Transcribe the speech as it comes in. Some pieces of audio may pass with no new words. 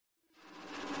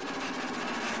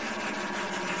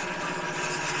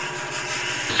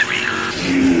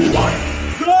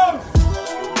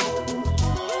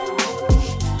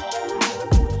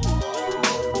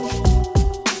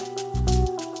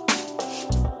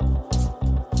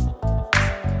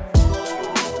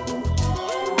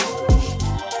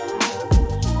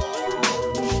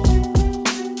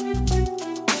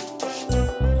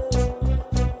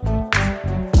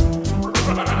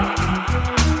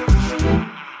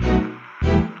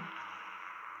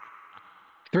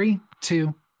Three,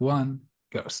 two, one,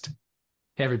 ghost.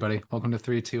 Hey, everybody. Welcome to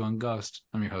 3, 2, 1 Ghost.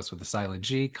 I'm your host with the silent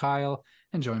G, Kyle,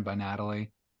 and joined by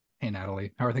Natalie. Hey,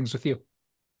 Natalie. How are things with you?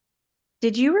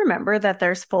 Did you remember that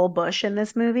there's full bush in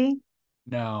this movie?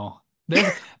 No.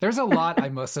 There's a lot I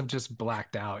must have just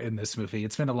blacked out in this movie.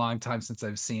 It's been a long time since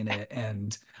I've seen it,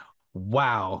 and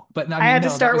wow. But I I mean, had to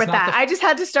no, that start was with not that. I just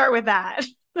had to start with that.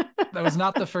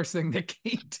 the first thing that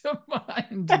came to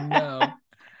mind. No.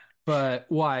 But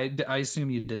why? I assume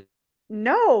you did.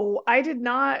 No, I did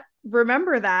not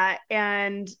remember that.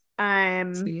 And It's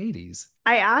um the 80s.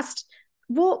 I asked,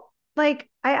 well, I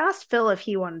asked Phil if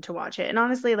he wanted to watch it. And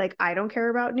honestly, I don't care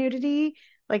about nudity.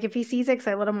 Like if he sees it, 'cause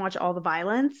I let him watch all the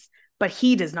violence, but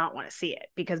he does not want to see it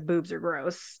because boobs are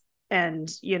gross. And,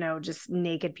 just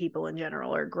naked people in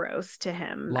general are gross to A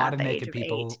him lot at of the age naked of 8.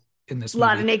 people in this A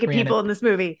lot of movie. naked Ran people it. in this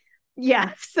movie.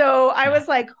 Yeah. So I Yeah. was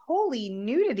like, holy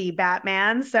nudity,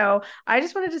 Batman. So I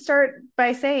just wanted to start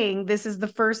by saying this is the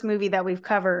first movie that we've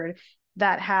covered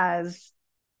that has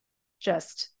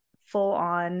just full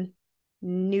on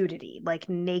nudity, like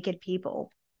naked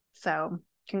people. So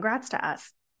congrats to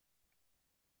us.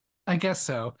 I guess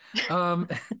so. Um,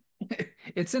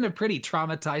 it's in a pretty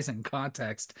traumatizing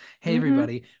context. Hey, Mm-hmm.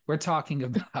 everybody, we're talking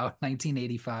about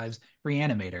 1985's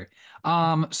Re-Animator.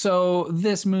 So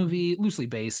this movie, loosely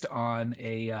based on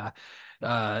a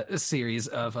series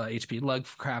of H.P.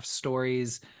 Lovecraft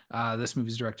stories. This movie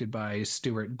is directed by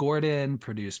Stuart Gordon,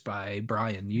 produced by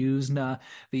Brian Usna.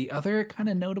 The other kind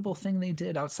of notable thing they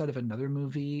did outside of another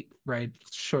movie right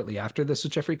shortly after this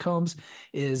with Jeffrey Combs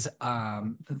is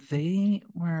they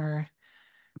were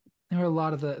a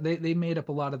lot of they made up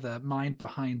a lot of the mind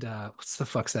behind what's the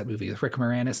fuck's that movie with Rick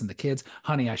Moranis and the kids?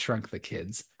 Honey, I Shrunk the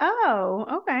Kids.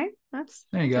 Oh, okay. That's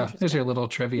There you that's go. There's your interesting. little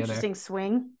trivia there. Interesting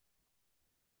swing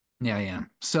Yeah, yeah.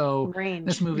 So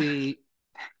this range. movie,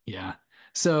 yeah.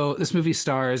 So this movie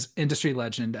stars industry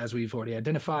legend, as we've already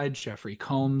identified, Jeffrey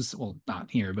Combs. Well, not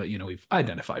here, but we've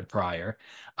identified prior,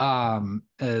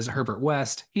 as Herbert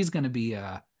West. He's going to be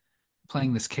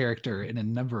playing this character in a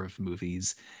number of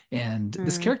movies, and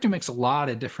this Hmm. character makes a lot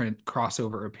of different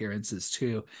crossover appearances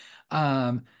too.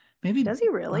 Um, maybe Does he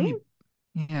let really?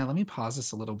 me, yeah, let me pause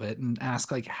this a little bit and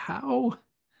ask, like, how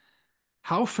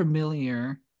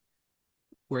familiar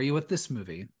were you with this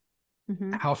movie?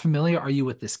 Mm-hmm. How familiar are you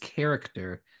with this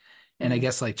character? And I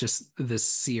guess like just this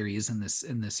series in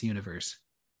this universe.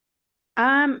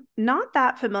 Not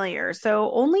that familiar.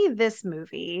 So only this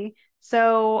movie.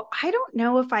 So I don't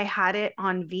know if I had it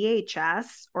on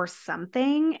VHS or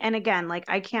something. And again,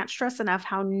 I can't stress enough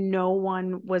how no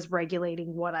one was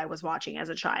regulating what I was watching as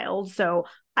a child. So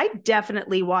I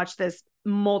definitely watched this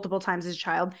multiple times as a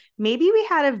child. Maybe we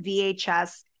had a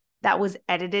VHS that was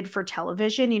edited for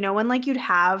television, when you'd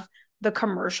have the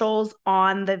commercials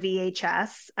on the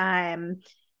VHS.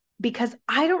 Because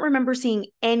I don't remember seeing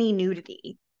any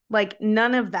nudity. Like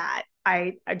none of that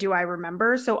I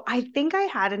remember. So I think I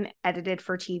had an edited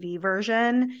for TV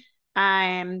version.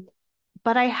 Um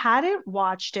but I hadn't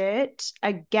watched it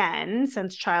again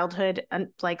since childhood,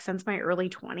 like since my early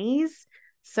 20s.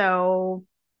 So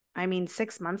I mean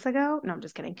 6 months ago. No, I'm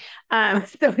just kidding.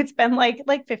 So it's been like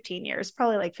 15 years,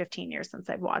 probably like 15 years since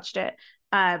I've watched it.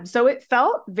 So it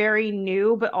felt very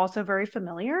new, but also very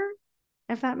familiar,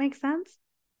 if that makes sense.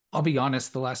 I'll be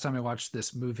honest, the last time I watched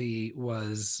this movie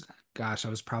was, gosh, I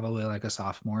was probably like a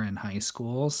sophomore in high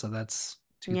school, so that's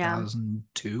Yeah.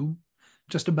 2002,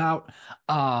 just about.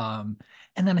 Um,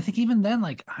 and then I think even then,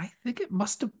 like, I think it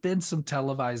must have been some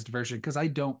televised version because I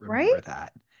don't Right? remember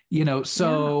that. Yeah.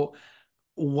 So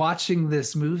watching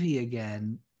this movie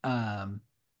again, I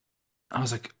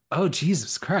was like, oh,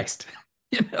 Jesus Christ.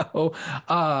 You know,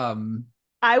 um,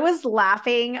 I was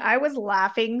laughing. I was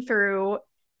laughing through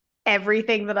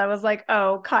everything that I was like,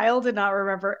 oh, Kyle did not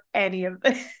remember any of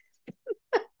this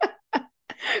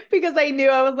because I knew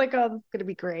I was like, oh, this is going to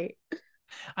be great.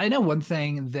 I know one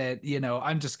thing that,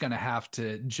 I'm just gonna have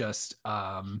to just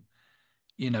come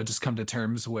to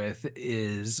terms with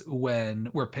is when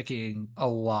we're picking a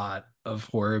lot of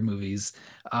horror movies.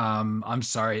 I'm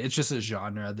sorry, it's just a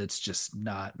genre that's just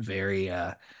not very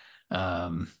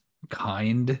um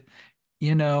kind,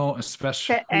 To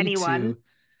especially anyone,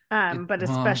 to but well,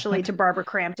 especially to Barbara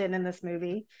Crampton in this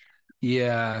movie.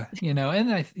 yeah,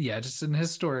 and yeah, just in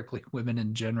historically women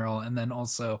in general, and then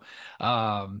also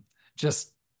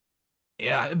just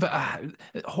yeah, but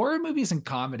horror movies and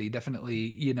comedy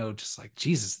definitely, just like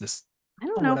Jesus, this is I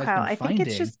don't know, what I've Kyle. been I think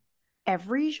it's finding. just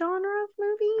every genre of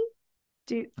movie.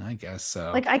 Do I guess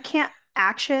so. like I can't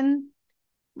action.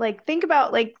 Like think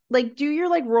about do your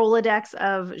Rolodex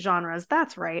of genres.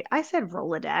 That's right. I said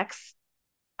Rolodex.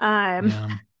 Um Yeah.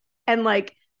 and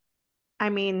I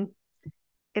mean,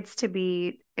 it's to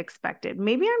be expected.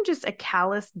 Maybe I'm just a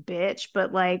callous bitch,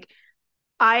 but like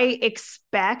I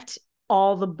expect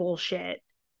all the bullshit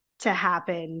to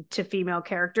happen to female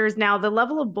characters. Now, the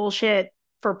level of bullshit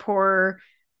for poor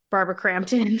Barbara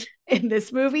Crampton in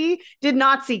this movie did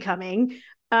not see coming.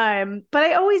 But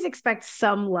I always expect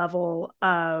some level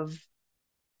of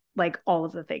like all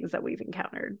of the things that we've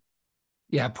encountered.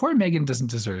 Yeah, poor Megan doesn't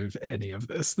deserve any of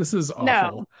this. This is No,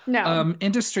 awful. no.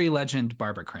 Industry legend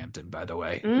Barbara Crampton, by the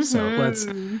way. So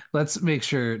Mm-hmm. let's make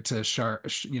sure to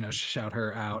shout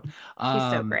her out. She's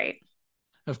so Um, great.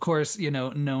 of course,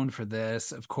 known for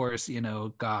this. Of course,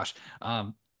 gosh,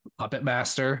 Puppet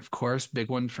Master, of course, big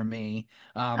one for me.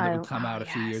 That would Oh, come oh out a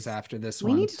few years yes. after this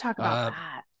We need one. to talk about Uh,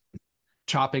 that.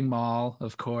 Chopping Mall,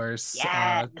 of course,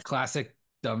 Yes. classic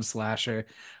dumb slasher.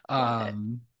 Love it.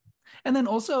 Um, and then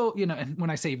also, and when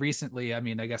I say recently, I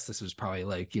mean, I guess this was probably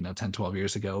like, 10, 12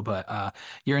 years ago, but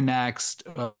You're Next,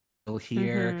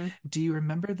 here. Mm-hmm. Do you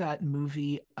remember that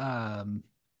movie,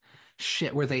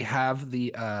 where they have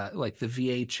the like the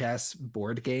VHS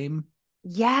board game?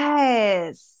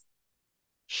 Yes.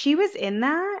 She was in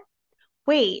that?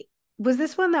 Wait, was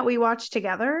this one that we watched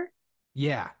together?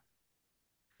 Yeah,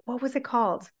 What was it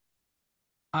called?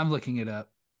 I'm looking it up.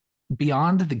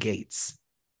 Beyond the Gates.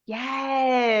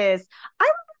 Yes. I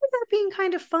remember that being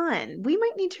kind of fun. We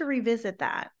might need to revisit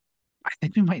that. I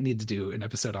think we might need to do an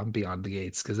episode on Beyond the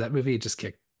Gates because that movie just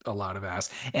kicked a lot of ass.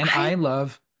 And I I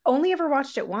love, only ever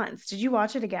watched it once. Did you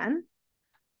watch it again?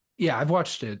 yeah, I've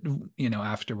watched it,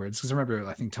 afterwards because I remember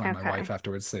I think telling my wife Okay.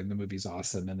 afterwards saying the movie's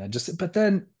awesome, and then but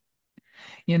then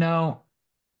you know,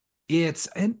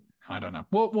 and I don't know.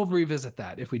 We'll revisit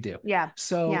that if we do. Yeah.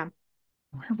 So Yeah.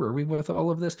 where were we with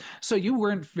all of this? So you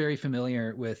weren't very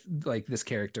familiar with like this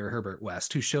character, Herbert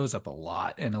West, who shows up a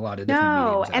lot in a lot of different No,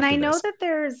 mediums and I after know this. that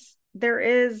there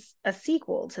is a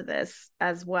sequel to this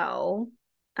as well.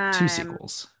 Two Um,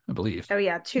 sequels, I believe, oh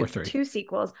yeah, or two three. two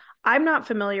sequels. I'm not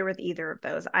familiar with either of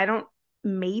those. I don't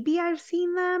maybe I've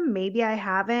seen them, maybe I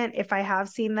haven't. If I have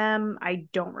seen them, I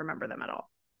don't remember them at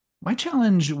all. My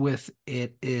challenge with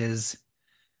it is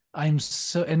I'm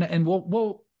so and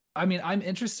we'll I mean, I'm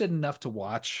interested enough to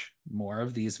watch more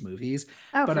of these movies,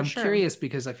 Oh, but for I'm sure. curious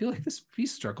because I feel like this movie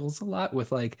struggles a lot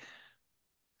with like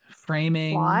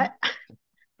framing Plot.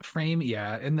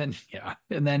 yeah, and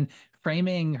then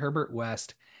framing Herbert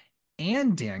West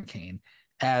and Dan Kane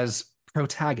as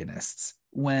protagonists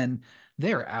when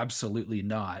they're absolutely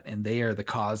not, and they are the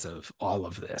cause of all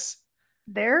of this.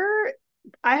 There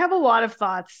I have a lot of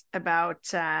thoughts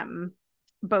about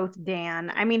both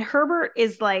Dan. I mean, Herbert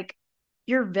is like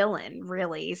your villain,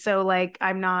 really. So like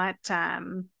I'm not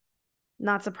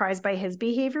surprised by his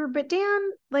behavior, but Dan,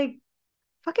 like,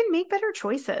 fucking make better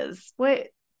choices. What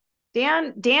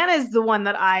Dan is the one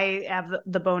that I have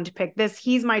the bone to pick.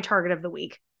 He's my target of the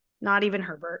week, not even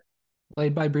Herbert.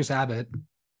 Played by Bruce Abbott,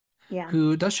 Yeah.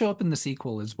 who does show up in the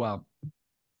sequel as well.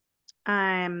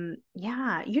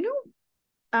 Yeah,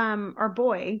 our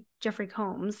boy, Jeffrey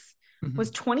Combs,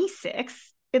 was Mhm.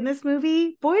 26 in this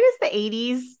movie. Boy, does the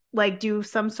 80s like do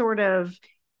some sort of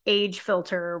age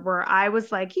filter where I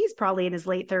was like, he's probably in his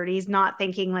late 30s, not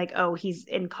thinking like, oh, he's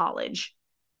in college,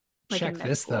 like in Check med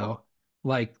this school. though.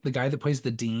 Like the guy that plays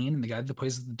the dean and the guy that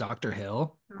plays the Dr.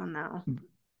 Hill, Oh no.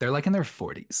 they're like in their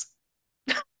 40s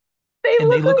They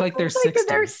and they look look like like they're they're like in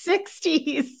their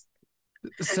 60. 60s.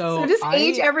 So So just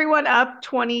age everyone up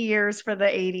 20 years for the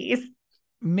 80s.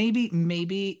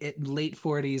 maybe it late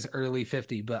 40s, early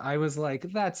 50, but I was like,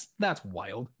 that's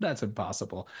wild. That's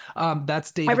impossible.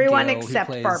 That's David Everyone Gale who except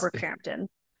plays Barbara Crampton.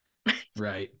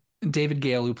 right. David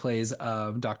Gale who plays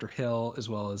Dr. Hill, as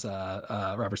well as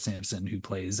Robert Sampson who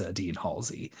plays Dean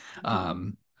Halsey,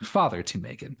 Mhm. father to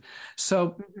Megan.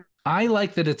 So Mhm. I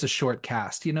like that it's a short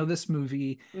cast. This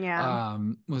movie Yeah.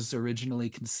 was originally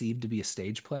conceived to be a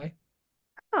stage play.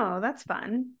 Oh, that's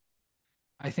fun.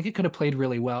 I think it could have played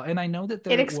really well. And I know that It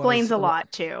there explains was a a lot,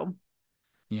 lot too.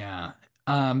 yeah.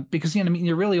 Because I mean,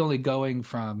 you're really only going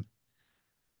from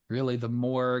really the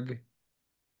morgue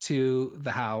to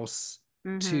the house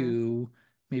Mm-hmm. to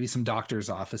maybe some doctor's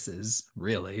offices,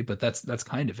 really, but that's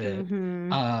kind of it.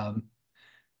 Mm-hmm. Um,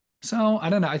 so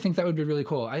I don't know. I think that would be really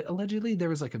cool. I allegedly there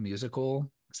was like a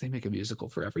musical, 'cause they make a musical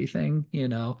for everything, you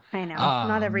know. I know.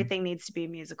 Not Um, everything needs to be a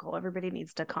musical. Everybody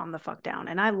needs to calm the fuck down.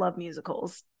 And I love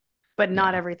musicals, but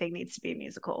not yeah, everything needs to be a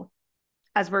musical,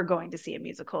 as we're going to see a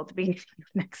musical at the beginning of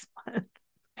next month.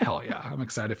 hell yeah, I'm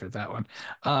excited for that one.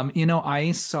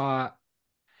 I saw,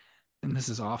 and this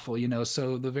is awful,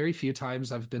 so the very few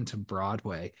times I've been to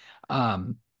Broadway,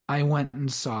 I went and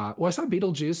I saw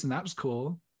Beetlejuice, and that was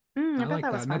cool. I I bet like that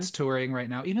that. was And that's fun. touring right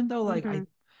now. Even though like Mm-hmm.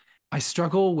 I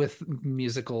struggle with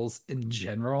musicals in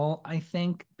general, I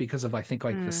think, because of I think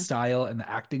like the Mm, style and the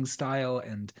acting style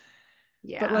and but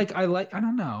yeah. like I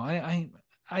don't know.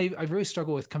 I really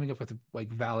struggle with coming up with like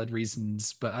valid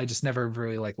reasons, but I just never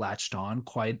really like latched on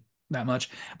quite that much.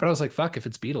 But I was like, fuck if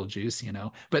it's Beetlejuice, you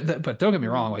know. But don't get me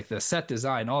wrong, Mm. like the set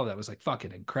design, all of that was like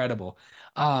fucking incredible.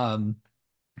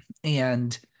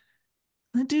 And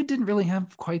the dude didn't really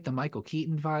have quite the Michael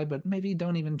Keaton vibe, but maybe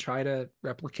don't even try to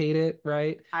replicate it,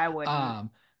 right? I wouldn't. Um,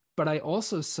 but I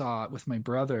also saw with my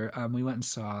brother, we went and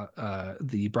saw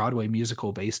the Broadway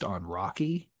musical based on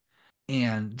Rocky.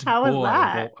 And How was boy,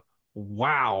 that? well,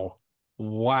 wow.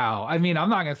 Wow. I mean, I'm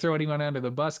not going to throw anyone under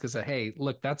the bus because, hey,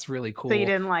 look, that's really So you cool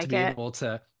didn't to like be it? able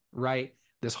to write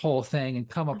this whole thing and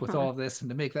come up with Mhm. all of this and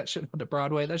to make that shit onto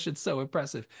Broadway. That shit's so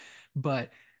impressive.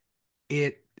 But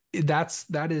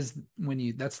that is when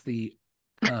you that's the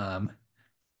um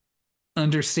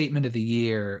understatement of the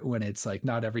year when it's like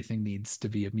not everything needs to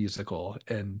be a musical.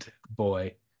 And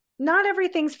boy, Not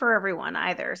everything's for everyone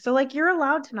either. So like you're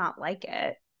allowed to not like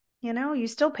it. You know, you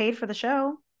still paid for the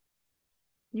show.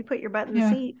 You put your butt in the yeah,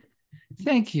 seat.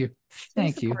 thank you. So you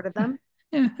Thank you. supported them.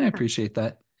 Yeah, I Yeah. appreciate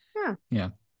that. Yeah. Yeah.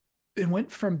 It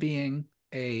went from being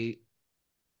a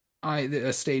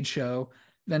stage show,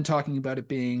 then talking about it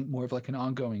being more of like an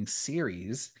ongoing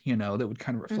series, that would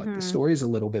kind of reflect the Hmm. stories a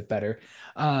little bit better.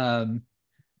 Um,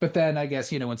 but then I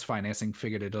guess, once financing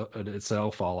figured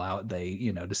itself all out, they,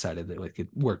 decided that it could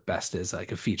work best as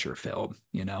like a feature film.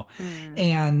 Mm.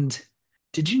 And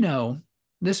did you know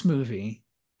this movie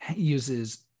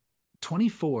uses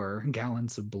 24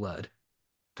 gallons of blood?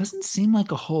 Doesn't seem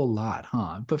like a whole lot,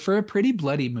 huh? But for a pretty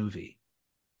bloody movie.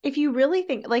 If you really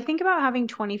think about having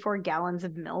 24 gallons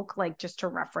of milk, like just to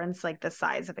reference like the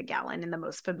size of a gallon in the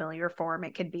most familiar form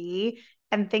it could be,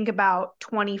 and think about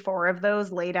 24 of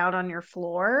those laid out on your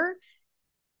floor.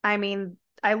 I mean,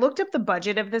 I looked up the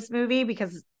budget of this movie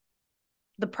because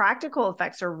the practical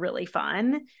effects are really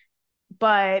fun,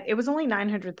 but it was only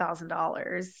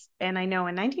 $900,000. And I know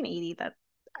in 1980, that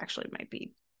actually might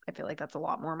be, I feel like that's a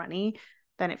lot more money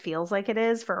than it feels like it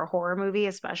is for a horror movie,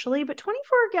 especially. But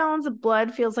 24 gallons of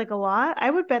blood feels like a lot. I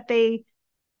would bet they,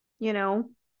 you know,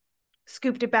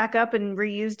 scooped it back up and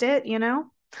reused it.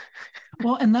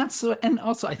 Well, and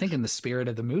also I think in the spirit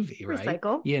of the movie, right?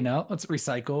 Recycle. Let's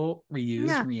recycle, reuse,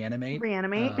 Yeah. reanimate.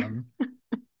 Reanimate.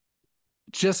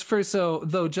 Just for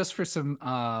some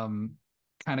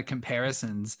kind of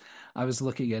comparisons, I was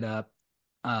looking it up.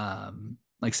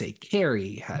 Like say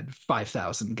Carrie had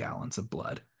 5,000 gallons of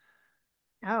blood.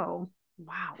 Oh,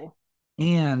 wow.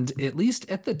 And at least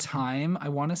at the time, I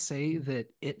want to say that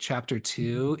It Chapter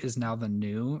 2 is now the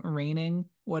new reigning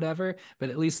whatever. But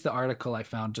at least the article I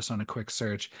found just on a quick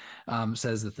search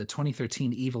says that the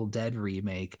 2013 Evil Dead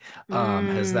remake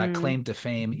has that Mm. claim to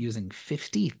fame using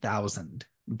 50,000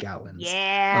 gallons of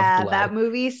Yeah, that blood.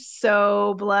 movie's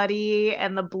so bloody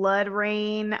and the blood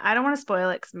rain. I don't want to spoil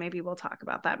it because maybe we'll talk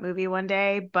about that movie one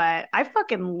day, but I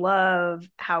fucking love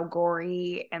how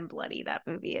gory and bloody that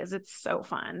movie is. It's so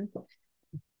fun.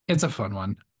 It's a fun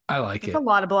one. I like That's a it.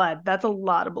 lot of blood. That's a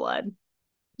lot of blood.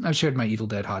 I've shared my Evil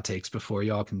Dead hot takes before.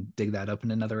 Y'all can dig that up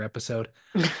in another episode.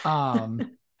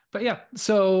 Um, but yeah,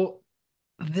 so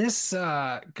this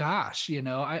gosh,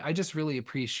 I just really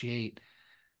appreciate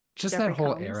just that Jeffrey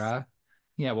whole Combs. era.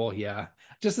 Yeah, well, yeah.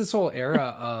 Just this whole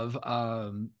era of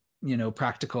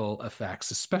practical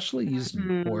effects, especially used in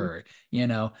Hmm. horror.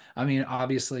 I mean,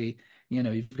 obviously,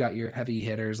 you've got your heavy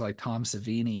hitters like Tom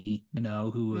Savini,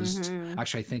 who was Hmm.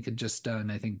 actually I think had just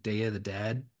done, I think, Day of the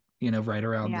Dead, right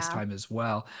around this Yeah. time as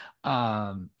well.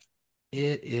 Um,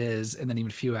 it is, and then even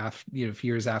a few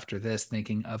years after this,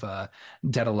 thinking of a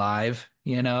Dead Alive,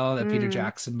 that Peter Mm.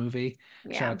 Jackson movie.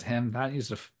 Shout Yeah, out to him.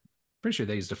 Pretty sure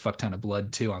they used a fuck ton of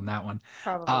blood too on that one.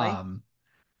 probably. Um,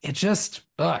 it just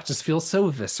feels so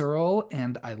visceral,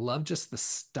 and I love just the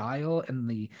style and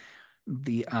the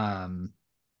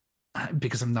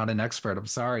because I'm not an expert, I'm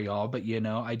sorry, y'all, but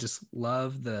I just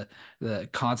love the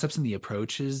concepts and the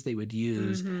approaches they would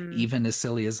use, Hmm. even as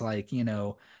silly as like,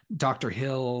 Dr.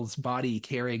 Hill's body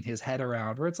carrying his head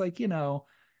around, where it's like,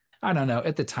 I don't know,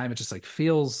 at the time it just like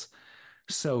feels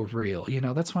so real.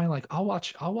 That's why like I'll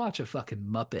watch a fucking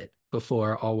Muppet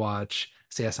before I'll watch,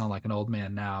 see, I sound like an old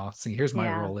man now. See, here's my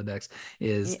Yeah. Rolodex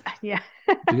is Yeah.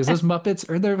 Yeah. because those Muppets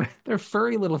are they're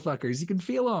furry little fuckers. You can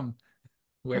feel them.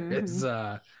 Whereas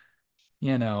Hmm.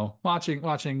 watching,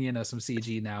 some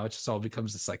CG now, it just all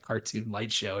becomes this like cartoon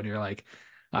light show, and you're like,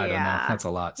 I don't know, Yeah. that's a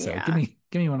lot. So give Yeah. me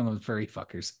give me one of those furry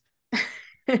fuckers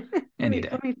let any me day.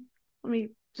 let me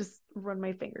just run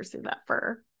my fingers through that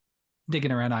fur.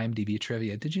 Digging around IMDb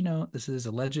trivia, did you know this is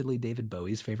allegedly David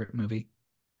Bowie's favorite movie?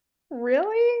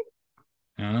 Really?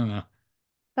 I don't know.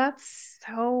 That's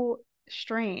so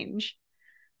strange.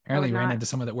 I Apparently would he ran not. into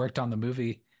someone that worked on the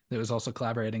movie that was also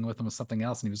collaborating with him with something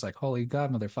else, and he was like, "Holy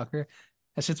God, motherfucker,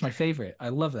 that shit's my favorite. I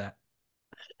love that."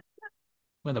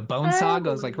 When the bone I saw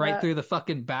goes love like right that. through the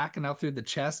fucking back and out through the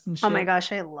chest and Oh my shit.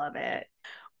 gosh, I love it.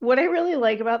 What I really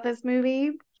like about this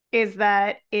movie is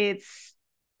that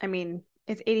I mean,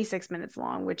 it's 86 minutes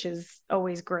long, which is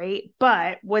always great.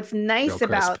 But what's Real nice crisp.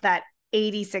 about that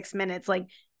 86 minutes, like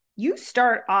you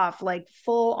start off like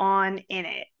full on in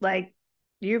it. Like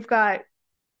you've got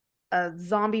a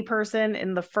zombie person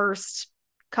in the first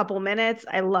couple minutes.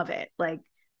 I love it. Like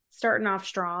starting off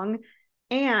strong.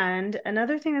 And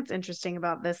another thing that's interesting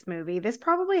about this movie, this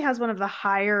probably has one of the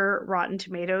higher Rotten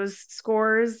Tomatoes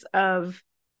scores of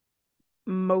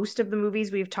most of the movies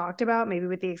we've talked about, maybe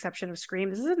with the exception of Scream.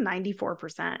 This is a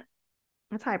 94%.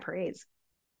 That's high praise.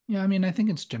 Yeah, I mean, I think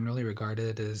it's generally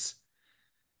regarded as,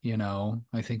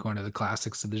 I think one of the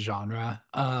classics of the genre.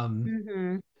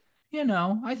 Mm-hmm.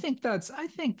 I think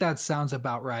that sounds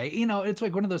about right. It's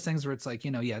like one of those things where it's like,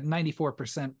 yeah,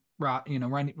 94% raw,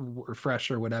 running or fresh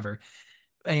or whatever.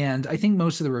 And I think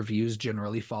most of the reviews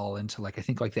generally fall into like, I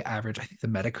think like the average, I think the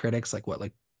Metacritic's like what,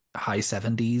 like high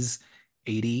 70s,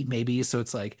 80 maybe. So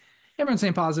it's like everyone's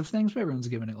saying positive things, but everyone's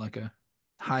giving it like a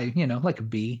high, like a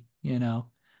B.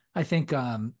 I think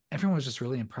everyone was just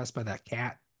really impressed by that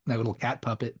cat, that little cat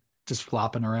puppet just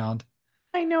flopping around.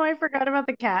 I know I forgot about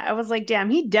the cat. I was like, damn,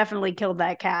 he definitely killed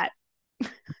that cat.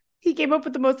 He came up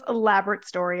with the most elaborate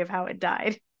story of how it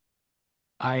died.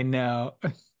 I know.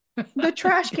 The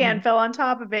trash can fell on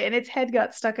top of it and its head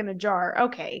got stuck in a jar.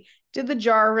 Okay. Did the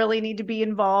jar really need to be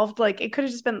involved? Like it could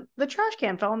have just been the trash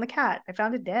can fell on the cat. I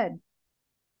found it dead.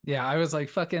 Yeah, I was like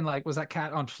fucking like was that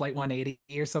cat on flight 180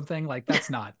 or something? Like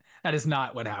that is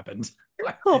not what happened.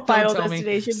 Oh, Don't Final tell me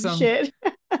Destination some shit.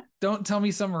 don't tell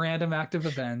me some random active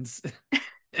events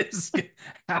is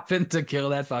happened to kill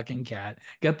that fucking cat.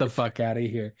 Get the fuck out of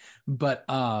here. But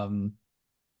I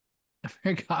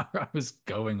forgot where I was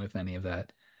going with any of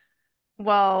that.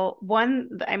 Well,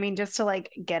 I mean, just to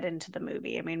like get into the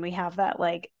movie, I mean, we have that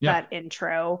like Yeah. that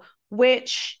intro,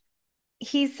 which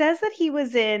he says that he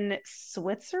was in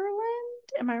Switzerland.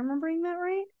 Am I remembering that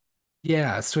right?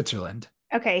 Yeah, Switzerland.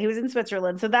 Okay, he was in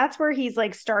Switzerland. So that's where he's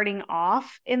like starting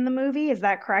off in the movie. Is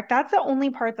that correct? That's the only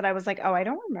part that I was like, oh, I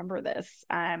don't remember this,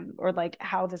 or like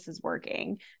how this is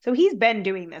working. So he's been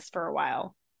doing this for a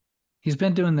while. He's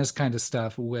been doing this kind of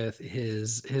stuff with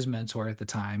his mentor at the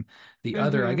time. The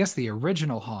other, I Mm-hmm. guess the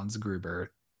original Hans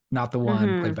Gruber, not the one played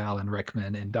Mm-hmm. by Alan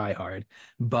Rickman in Die Hard.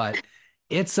 But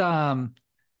it's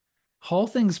whole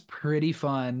thing's pretty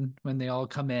fun when they all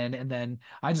come in, and then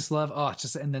I just love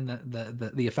just and then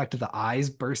the effect of the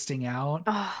eyes bursting out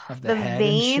Oh, of the the head and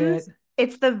veins. shit.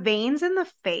 It's the veins in the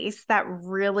face that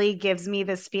really gives me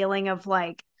this feeling of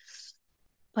like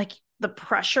the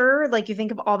pressure, like you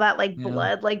think of all that like Yeah.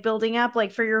 blood like building up,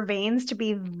 like for your veins to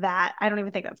be that, I don't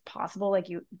even think that's possible. Like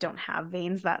you don't have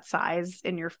veins that size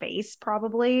in your face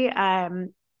probably.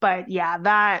 But yeah,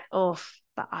 that oh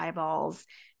the eyeballs,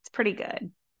 it's pretty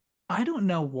good. I don't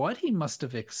know what he must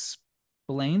have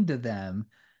explained to them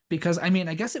because I mean,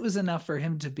 I guess it was enough for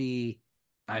him to be.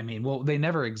 I mean, well, they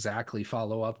never exactly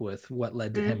follow up with what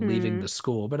led to him leaving Mm-hmm. the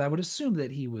school, but I would assume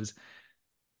that he was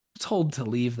told to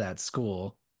leave that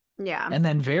school Yeah. and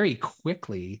then very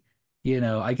quickly,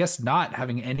 I guess not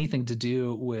having anything to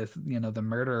do with, the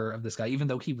murder of this guy, even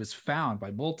though he was found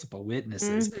by multiple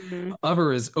witnesses Mm-hmm.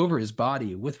 over his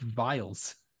body with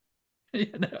vials,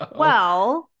 you know.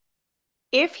 Well,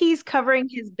 if he's covering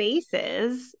his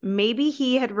bases, maybe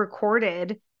he had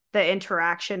recorded the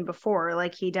interaction before,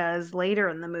 like he does later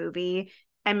in the movie.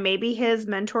 And maybe his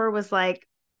mentor was like,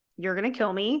 you're going to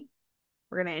kill me.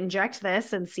 We're going to inject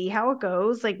this and see how it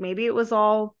goes. Like maybe it was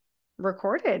all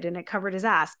recorded and it covered his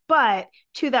ass. But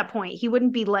to that point, he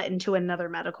wouldn't be let into another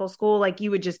medical school. Like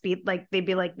you would just be like, they'd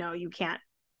be like, no, you can't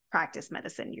practice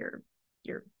medicine.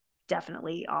 You're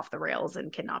definitely off the rails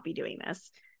and cannot be doing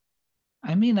this.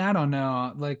 I mean, I don't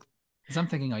know. Like, 'cause I'm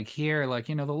thinking like here, like,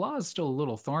 the law is still a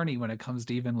little thorny when it comes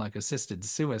to even like assisted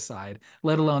suicide,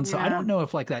 let alone. So I Yeah. don't know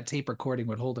if like that tape recording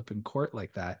would hold up in court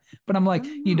like that. But I'm I like,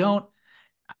 don't you know. don't.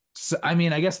 So, I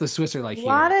mean, I guess the Swiss are A like,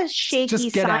 lot here, of shaky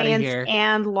just get out of science here.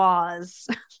 and laws.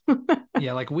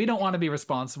 Yeah, like we don't want to be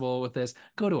responsible with this.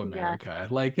 Go to Yeah. America.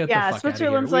 Like, get the Yeah. fuck out of here.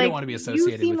 Switzerland's We don't like, want to be you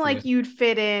associated seem with like you. you'd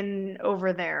fit in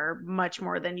over there much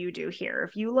more than you do here.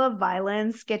 If you love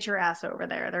violence, get your ass over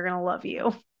there. They're going to love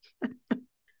you.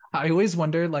 I always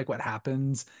wonder like what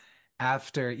happens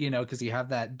after, because you have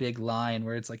that big line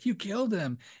where it's like, you killed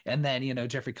him. And then,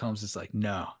 Jeffrey Combs is like,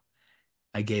 no,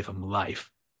 I gave him life.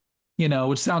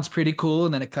 which sounds pretty cool.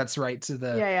 And then it cuts right to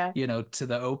Yeah, yeah. to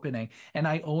the opening. And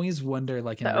I always wonder,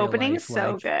 like in The real opening's life,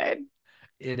 so like good.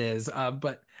 it is,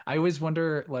 but I always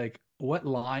wonder, like,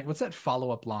 what's that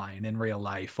follow-up line in real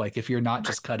life? Like if you're not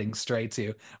just cutting straight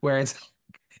to where it's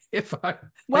if I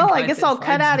a Well, I guy guess that I'll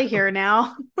cut finds out them, of here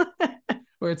now.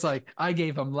 where it's like, I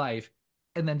gave him life,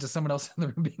 and then just someone else in the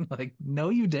room being like, no,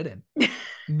 you didn't.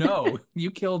 No,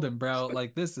 you killed him, bro.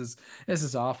 Like this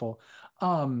is awful.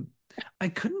 Um, I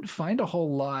couldn't find a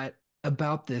whole lot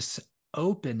about this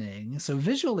opening. So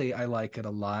visually, I like it a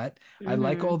lot. I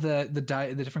like Hmm. all the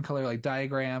different color like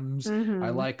diagrams. I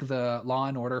Hmm. like the Law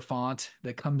and Order font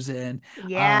that comes in.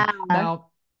 Yeah. Now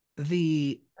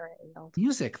the Right.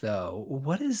 music though,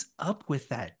 what is up with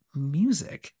that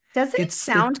music? Doesn't it It's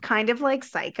it sound kind of like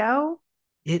Psycho?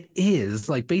 it is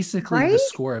like basically the Right?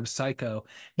 score of Psycho,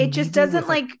 It just maybe doesn't with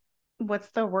a like what's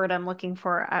the word I'm looking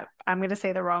for? I'm going to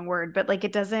say the wrong word, but like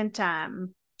it doesn't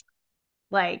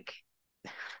like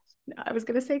I was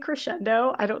going to say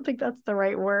crescendo. I don't think that's the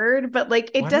right word, but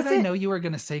like it Why did I doesn't. know you were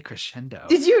going to say crescendo?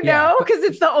 Did you Yeah, know? but Because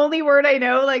it's the only word I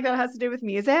know like that has to do with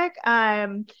music.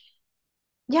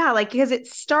 Yeah, like because it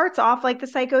starts off like the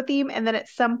Psycho theme, and then at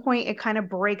some point it kind of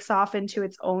breaks off into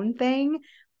its own thing.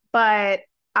 But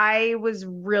I was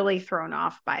really thrown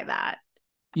off by that.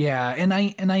 yeah, and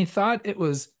I thought it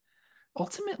was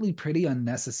ultimately pretty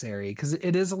unnecessary because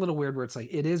it is a little weird where it's like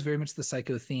it is very much the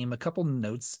Psycho theme. A couple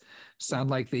notes sound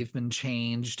like they've been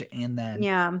changed, and then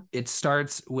Yeah. it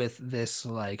starts with this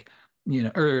like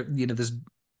this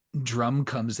drum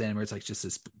comes in where it's like just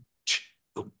this,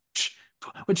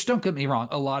 which don't get me wrong,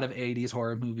 a lot of 80s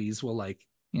horror movies will like,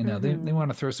 they Hmm. want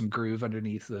to throw some groove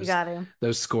underneath You those got to.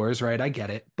 those scores, right? I get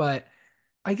it. But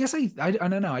I guess I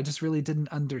don't know. I just really didn't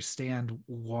understand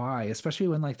why, especially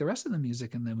when like the rest of the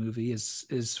music in the movie is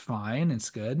fine, it's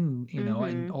good, and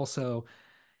and Hmm. also,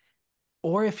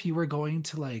 or if you were going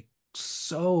to like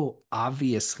so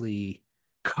obviously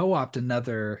co-opt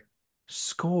another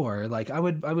score, like I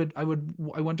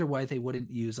wonder why they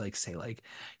wouldn't use like say like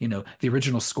the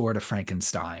original score to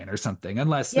Frankenstein or something,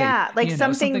 unless they Yeah, like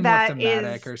something something more that thematic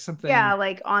is, or yeah, something,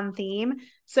 like on theme.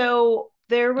 So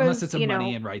there unless was, it's a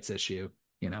money and rights issue.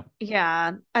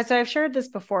 yeah. So I've shared this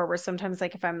before where sometimes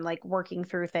like if I'm like working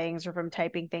through things or if I'm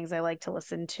typing things, I like to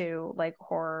listen to like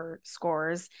horror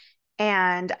scores.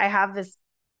 And I have this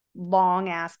long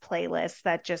ass playlist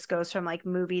that just goes from like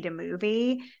movie to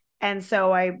movie. And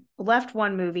so I left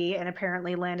one movie and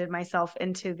apparently landed myself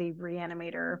into the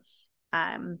Re-Animator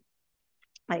um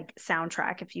like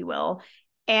soundtrack, if you will.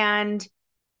 And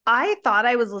I thought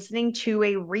I was listening to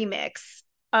a remix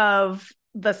of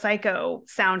the Psycho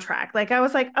soundtrack. Like I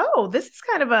was like, oh, this is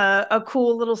kind of a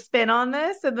cool little spin on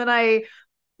this. And then I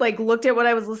like looked at what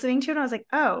I was listening to and I was like,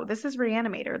 oh, this is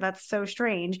Re-Animator. That's so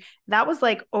strange. That was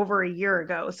like over a year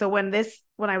ago. So when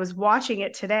I was watching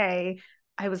it today,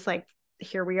 I was like,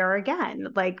 here we are again,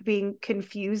 like being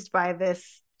confused by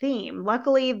this theme.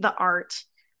 Luckily, the art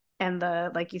and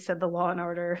the like you said, the Law and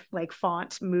Order like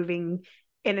font moving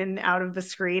in and out of the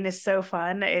screen is so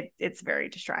fun. It's very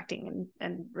distracting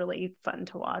and really fun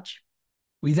to watch.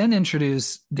 We then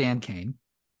introduce Dan Kane,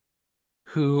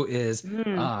 who is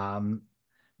Mm,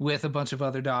 with a bunch of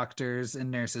other doctors and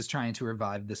nurses trying to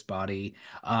revive this body.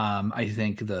 I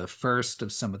think the first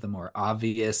of some of the more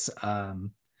obvious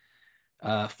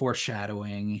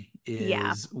foreshadowing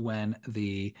yeah. is when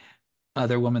the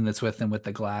other woman that's with him with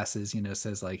the glasses,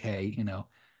 says like, "Hey,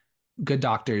 good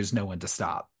doctors know when to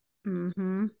stop."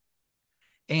 Mm-hmm.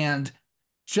 And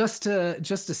just to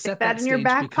Stick set that that in your stage,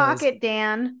 back pocket,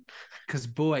 Dan. because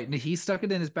boy, he stuck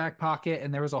it in his back pocket,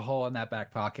 and there was a hole in that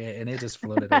back pocket, and it just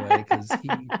floated away because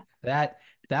that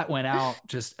that went out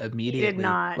just He did immediately.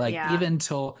 not. Like Yeah. even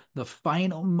till the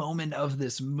final moment of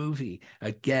this movie,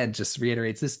 again, just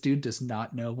reiterates this dude does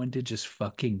not know when to just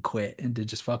fucking quit and to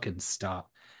just fucking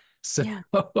stop. So Yeah.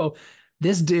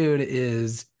 this dude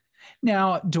is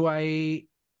now. Do I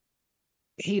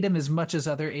hate him as much as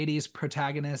other 80s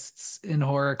protagonists in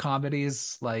horror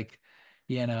comedies like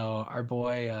our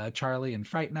boy Charlie in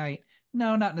Fright Night?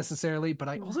 No, not necessarily, but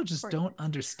I also just Poor guy. don't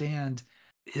understand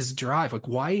his drive. Like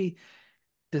why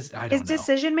does I His don't know.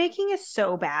 decision making is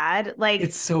so bad. Like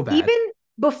It's so even bad.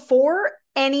 before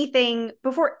anything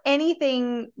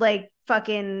like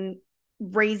fucking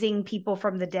raising people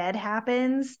from the dead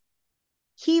happens,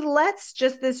 he lets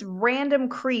just this random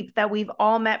creep that we've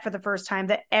all met for the first time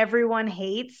that everyone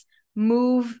hates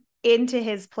move into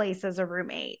his place as a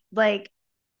roommate. Like,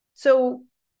 so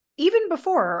even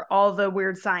before all the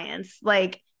weird science,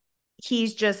 like,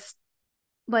 he's just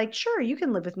like, sure, you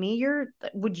can live with me.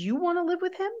 Would you want to live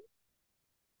with him?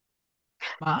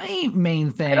 My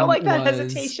main I don't thing like that was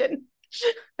hesitation.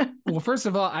 Well, first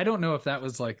of all, I don't know if that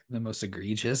was like the most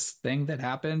egregious thing that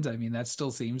happened. I mean, that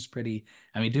still seems pretty.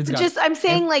 I mean, dude's got Just I'm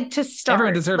saying ev like to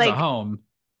everyone start, deserves a home.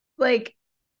 like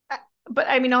uh, but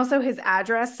I mean also his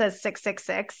address says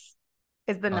 666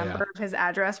 is the Oh number yeah. of his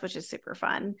address, which is super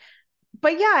fun.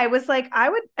 But yeah, I was like, I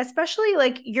would, especially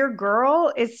like your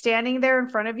girl is standing there in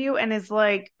front of you and is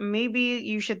like, maybe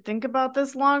you should think about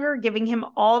this longer, giving him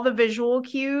all the visual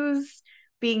cues,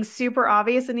 being super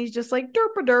obvious. And he's just like,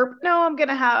 derp a derp. No, I'm going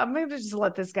to just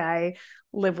let this guy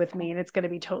live with me and it's going to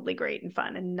be totally great and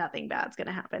fun and nothing bad's going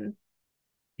to happen,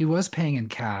 He was paying in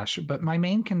cash, but my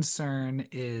main concern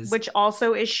is which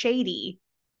also is shady.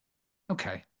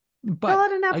 okay. Fill But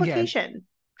out an again, application.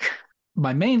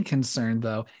 my main concern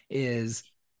though is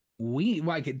we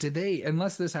like did they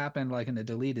unless this happened like in a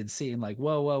deleted scene, like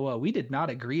whoa, we did not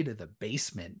agree to the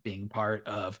basement being part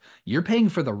of you're paying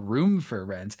for the room for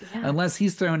rent Yeah. unless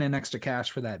he's throwing in extra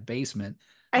cash for that basement.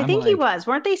 I I'm think he like, was.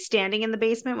 Weren't they standing in the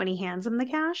basement when he hands him the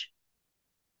cash?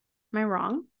 Am I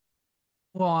wrong?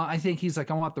 well, I think he's like,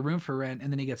 I want the room for rent,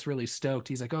 and then he gets really stoked.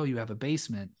 He's like, oh, you have a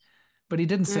basement. But he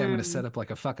didn't say I'm going to Mm, set up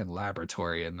like a fucking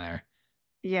laboratory in there.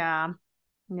 yeah.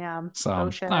 Yeah. So I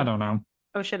OSHA. don't know.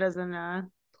 OSHA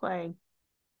doesn't play.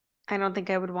 I don't think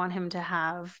I would want him to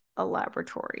have a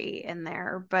laboratory in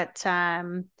there. But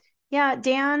yeah,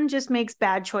 Dan just makes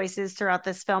bad choices throughout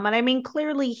this film. And I mean,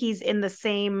 clearly he's in the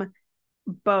same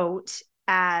boat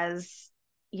as,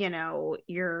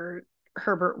 your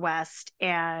Herbert West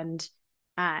and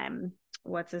um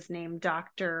what's his name?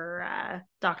 Dr.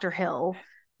 Hill.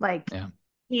 Like Yeah.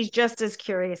 he's just as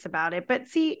curious about it. But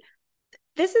see,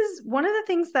 this is one of the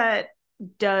things that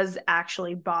does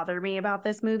actually bother me about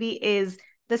this movie is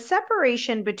the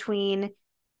separation between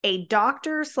a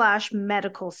doctor slash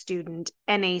medical student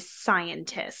and a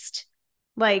scientist,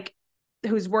 like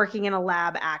who's working in a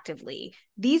lab actively.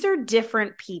 These are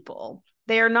different people.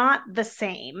 They are not the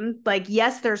same. Like,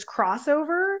 yes, there's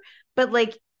crossover, but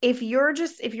like if you're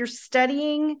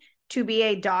studying to be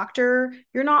a doctor,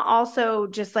 you're not also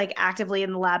just like actively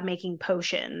in the lab making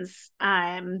potions.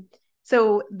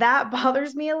 So that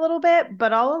bothers me a little bit,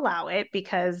 but I'll allow it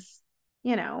because,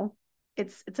 you know,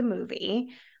 it's a movie.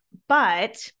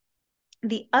 But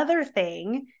the other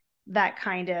thing that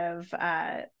kind of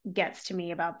gets to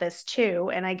me about this too,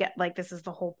 and I get like this is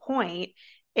the whole point,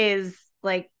 is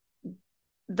like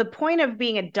the point of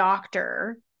being a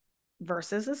doctor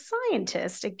versus a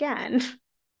scientist again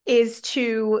is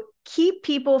to keep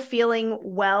people feeling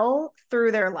well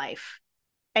through their life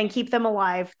and keep them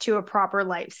alive to a proper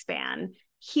lifespan,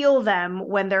 heal them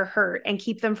when they're hurt, and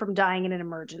keep them from dying in an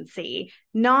emergency,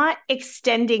 not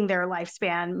extending their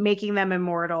lifespan, making them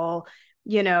immortal,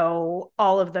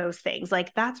 all of those things.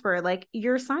 Like that's where like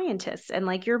your scientists and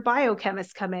like your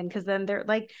biochemists come in because then they're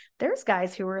like, there's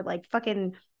guys who are like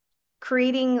fucking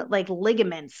creating like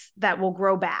ligaments that will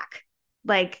grow back.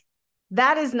 Like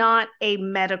that is not a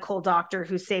medical doctor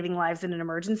who's saving lives in an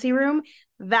emergency room.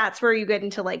 That's where you get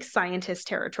into like scientist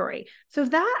territory. So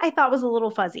that I thought was a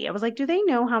little fuzzy. I was like, do they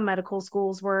know how medical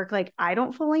schools work? Like, I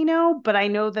don't fully know, but I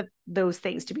know that those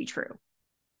things to be true.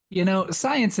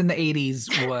 Science in the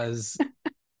 80s was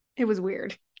It was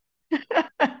weird.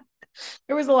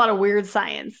 There was a lot of weird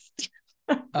science.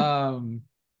 um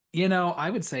I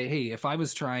would say, hey, if I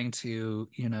was trying to,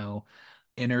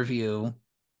 interview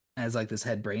as like this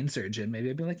head brain surgeon, maybe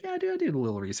I'd be like, yeah, I do a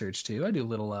little research too. I'll do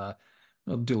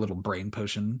a little brain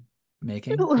potion A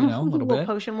making, a little little bit.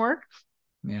 potion work.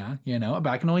 Yeah, but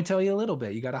I can only tell you a little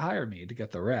bit. You got to hire me to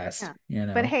get the rest,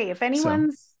 Yeah. But hey, So,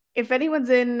 if anyone's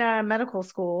in medical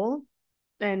school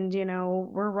and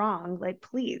we're wrong, like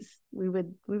please, we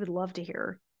would love to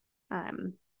hear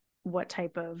um what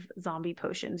type of zombie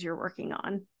potions you're working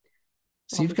on.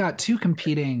 so Well, you've we got two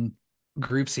competing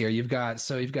groups here. You've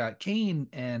got Kane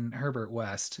and Herbert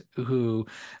West, who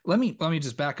let me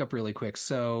just back up really quick.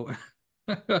 So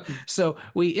so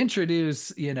we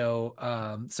introduce,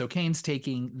 so Kane's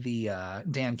taking the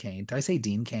Dan Kane. Did I say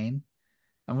Dean Kane?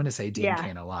 I'm going to say Dean yeah,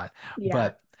 Kane a lot, yeah.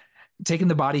 but taking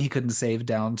the body he couldn't save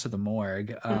down to the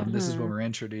morgue. This is when Hmm. we're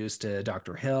introduced to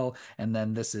Dr. Hill, and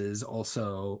then this is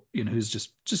also, who's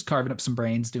just carving up some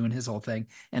brains, doing his whole thing.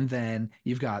 And then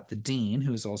you've got the dean,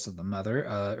 who is also the mother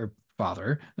or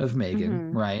father of Megan,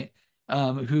 Hmm. right?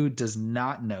 Who does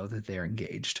not know that they're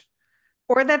engaged.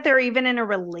 Or that they're even in a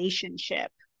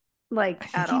relationship, like I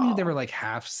think at he knew they were all. like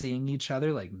half seeing each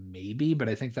other, like maybe, but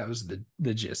I think that was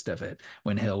the gist of it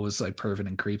when Hill was like perving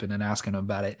and creeping and asking him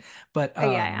about it. But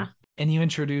Yeah, yeah. and you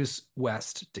introduce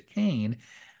West to Kane.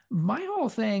 My whole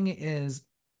thing is,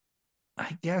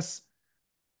 I guess,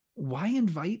 why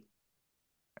invite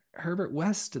Herbert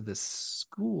West to this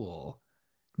school?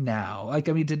 now? Like,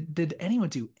 I mean, did anyone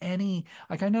do any,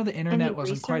 like, I know the Any internet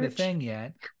wasn't quite a research? thing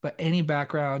yet, but any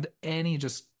background, any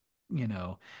just, you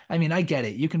know, I mean, I get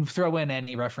it. You can throw in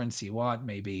any reference you want,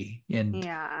 maybe, and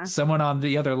Yeah. someone on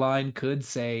the other line could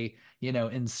say,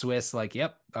 in Swiss, like,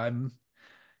 yep, I'm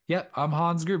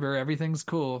Hans Gruber. Everything's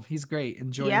cool. He's great.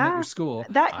 Enjoy him at your Yeah. school.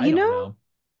 That, I don't know.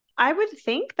 I would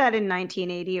think that in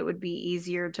 1980 it would be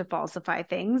easier to falsify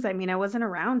things. I mean, I wasn't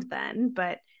around then,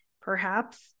 but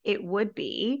perhaps it would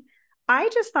be. I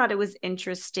just thought it was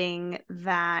interesting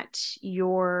that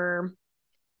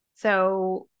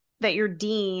so that your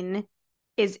dean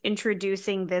is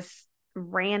introducing this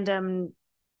random,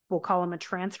 we'll call him a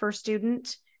transfer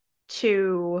student,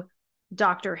 to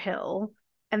Dr. Hill,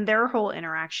 and their whole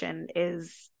interaction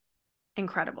is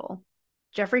incredible.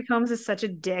 Jeffrey Combs is such a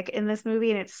dick in this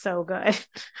movie, and it's so good.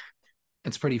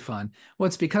 It's pretty fun. Well,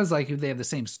 it's because like they have the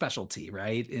same specialty,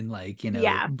 right? In like,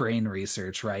 Yeah. brain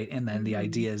research, right? And then the Mm-hmm.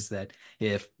 idea is that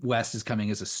if West is coming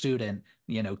as a student,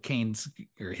 Kane's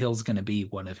or Hill's going to be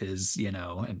one of his, and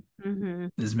Mm-hmm.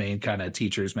 his main kind of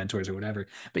teachers, mentors, or whatever.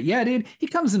 But yeah, dude, he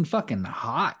comes in fucking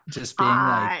hot, just being like,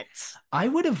 Hot. I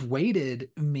would have waited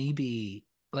maybe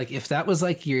like if that was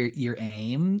like your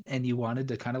aim and you wanted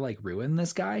to kind of like ruin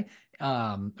this guy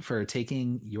for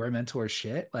taking your mentor's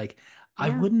shit, like I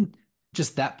Yeah. wouldn't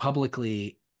just that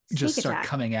publicly just Sneak start attack.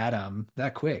 coming at him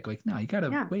that quick. Like, no, you gotta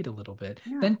Yeah. wait a little bit.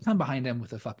 Yeah. Then come behind him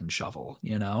with a fucking shovel?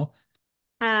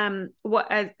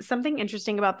 What something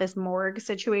interesting about this morgue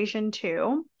situation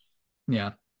too.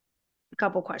 Yeah. A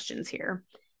couple questions here.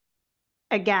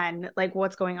 Again, like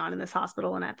what's going on in this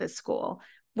hospital and at this school?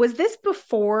 Was this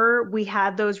before we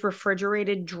had those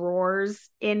refrigerated drawers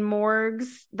in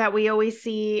morgues that we always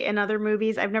see in other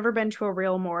movies? I've never been to a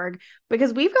real morgue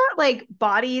because we've got like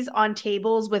bodies on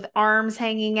tables with arms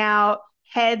hanging out,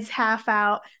 heads half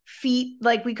out, feet.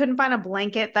 Like we couldn't find a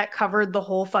blanket that covered the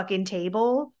whole fucking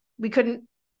table. They couldn't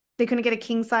get a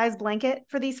king size blanket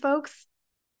for these folks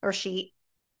or sheet.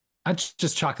 I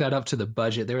just chalk that up to the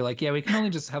budget. They were like, yeah, we can only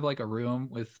just have like a room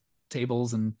with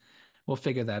tables and we'll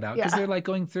figure that out. Because Yeah. they're like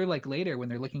going through like later when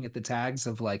they're looking at the tags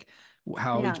of like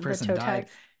how Yeah. each The person toe died.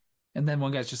 tags. And then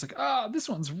one guy's just like, oh, this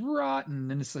one's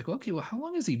rotten. And it's like, okay, well, how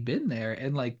long has he been there?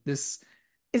 And like this,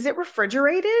 Is it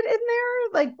refrigerated in there?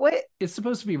 Like what? it's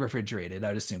supposed to be refrigerated,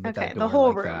 I'd assume, with Okay, that the door whole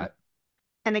like room. that.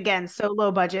 And again, so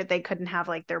low budget, they couldn't have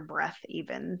like their breath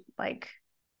even like,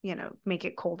 make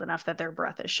it cold enough that their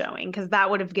breath is showing. Cause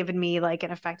that would have given me like an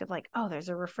effect of like, oh, there's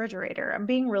a refrigerator. I'm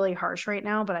being really harsh right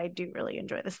now, but I do really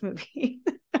enjoy this movie.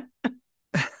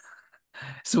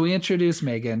 So we introduce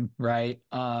Megan, right?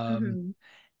 Mm-hmm.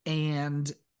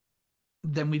 And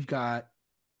then we've got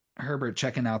Herbert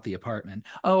checking out the apartment.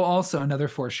 Oh, also another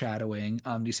foreshadowing.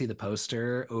 Do you see the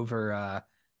poster over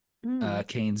Mm.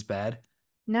 Kane's bed?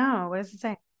 No, what does it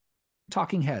say?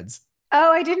 Talking Heads.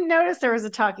 Oh, I didn't notice there was a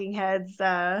Talking Heads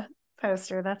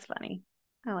poster. That's funny.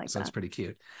 I like So it's that. pretty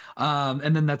cute.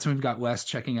 And then that's when we've got Wes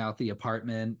checking out the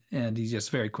apartment, and he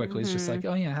just very quickly is just Mm-hmm. like,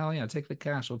 "Oh yeah, hell yeah, take the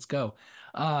cash, let's go."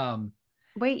 Um,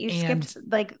 Wait, you skipped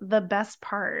and like the best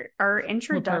part.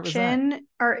 what part was that?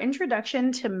 Our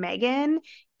introduction to Megan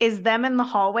is them in the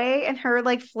hallway and her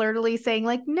like flirtily saying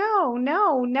like no,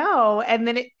 no, no, and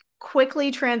then it quickly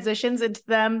transitions into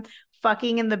them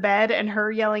fucking in the bed and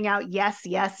her yelling out yes,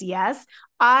 yes, yes.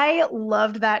 I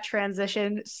loved that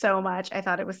transition so much. I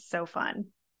thought it was so fun.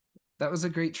 That was a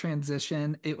great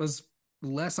transition. It was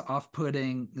less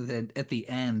off-putting than at the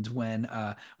end when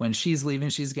she's leaving,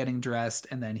 she's getting dressed,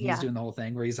 and then he's Yeah. doing the whole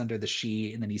thing where he's under the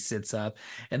sheet and then he sits up,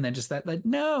 and then just that like,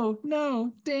 no,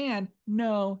 no, Dan,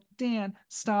 no, Dan,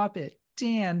 stop it.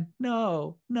 Dan,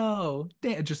 no, no,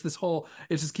 Dan. Just this whole,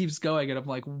 it just keeps going. And I'm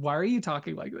like, why are you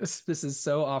talking like this? This is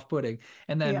so off-putting.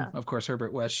 And then, Yeah. of course,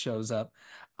 Herbert West shows up.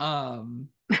 Um,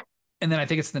 and then I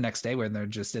think it's the next day when they're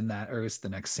just in that, or it's the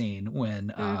next scene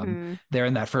when Mm-hmm. they're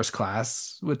in that first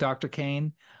class with Dr.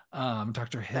 Kane. Dr.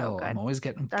 So Hill. I'm good. always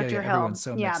getting Dr. everyone Hill.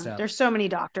 so Yeah. mixed up. There's so many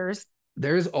doctors.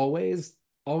 There's always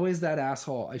that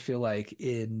asshole, I feel like,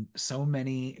 in so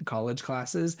many college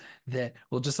classes that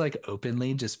will just like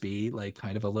openly just be like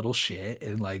kind of a little shit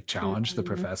and like challenge the Mhm.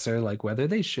 professor, like whether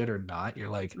they should or not. You're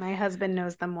like, My husband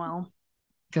knows them well.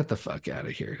 get the fuck out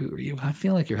of here. Who are you? I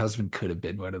feel like your husband could have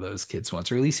been one of those kids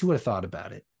once, or at least he would have thought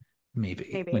about it, maybe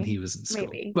when Maybe. he was in school.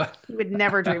 Maybe. But He would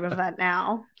never dream of that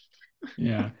now.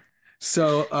 yeah.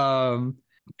 So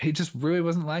he just really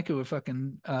wasn't liking what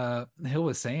fucking Hill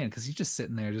was saying because he's just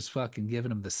sitting there just fucking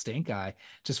giving him the stink eye.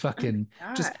 Just Oh my fucking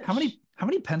just gosh. how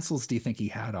many pencils do you think he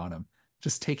had on him?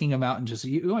 Just taking him out and just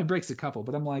he only breaks a couple,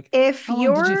 but I'm like, If how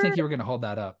long did you think you're you were gonna hold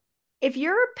that up? if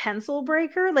you're a pencil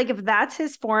breaker, like if that's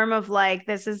his form of like,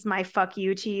 this is my fuck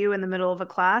you to you in the middle of a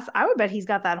class, I would bet he's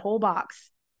got that whole box.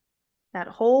 That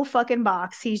whole fucking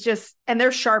box. He's just, and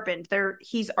they're sharpened.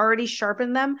 He's already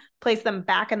sharpened them, placed them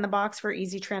back in the box for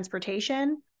easy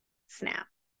transportation. Snap,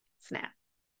 snap.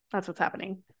 That's what's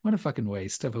happening. What a fucking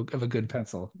waste of a good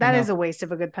pencil, you That is know? a waste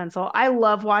of a good pencil. I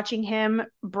love watching him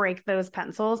break those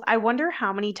pencils. I wonder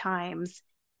how many times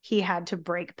he had to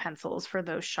break pencils for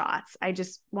those shots. I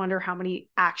just wonder how many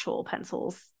actual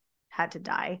pencils had to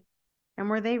die. And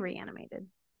were they reanimated?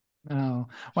 Oh,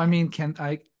 well, I mean,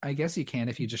 I guess you can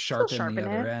if you just Still sharpen the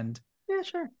sharpen other it. end, Yeah,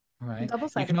 sure. right? You can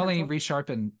Double-sided only pencil.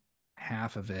 resharpen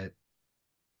half of it.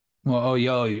 Well,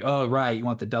 oh, right. You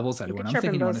want the double-sided You one. could I'm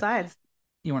sharpen thinking both sides.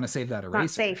 you want to save that Not eraser.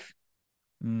 safe.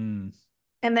 Mm.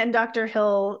 And then Dr.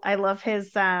 Hill, I love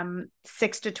his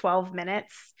 6 to 12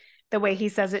 minutes, the way he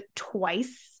says it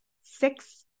twice,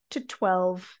 6 to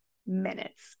 12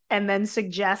 minutes, and then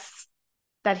suggests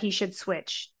that he should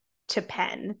switch to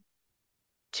pen,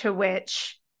 to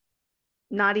which,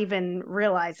 not even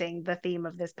realizing the theme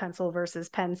of this pencil versus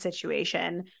pen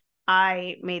situation,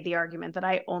 I made the argument that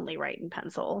I only write in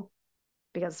pencil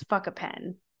because fuck a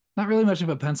pen. Not really much of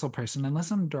a pencil person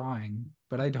unless I'm drawing,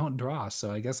 but I don't draw,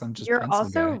 so I guess I'm just You're pencil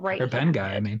also guy or pen guy, I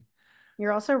right-handed. mean.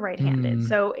 You're also right-handed. Hmm.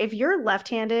 So if you're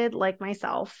left-handed like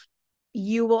myself,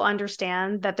 you will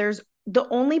understand that there's the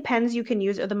only pens you can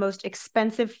use are the most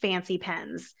expensive fancy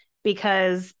pens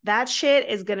because that shit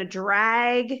is going to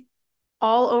drag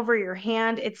all over your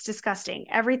hand. It's disgusting.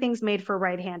 Everything's made for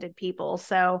right-handed people.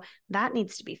 So that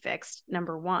needs to be fixed.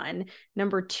 Number 1.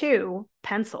 Number 2,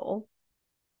 pencil.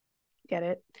 Get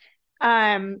it?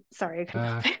 Sorry, I couldn't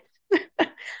Uh, help it.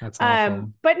 that's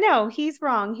awful. But no, he's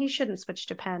wrong. He shouldn't switch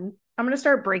to pen. I'm gonna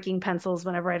start breaking pencils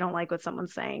whenever I don't like what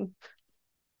someone's saying.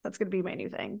 That's gonna be my new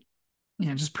thing.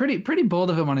 Yeah, just pretty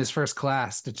bold of him on his first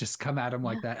class to just come at him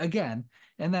like that again.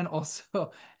 And then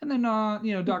also, and then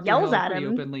He Dr. yells Hill at pretty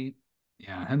him. openly,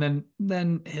 yeah, and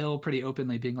then Hill pretty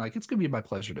openly being like, it's gonna be my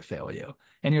pleasure to fail you.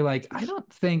 And you're like,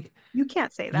 You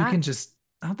can't say you that. can just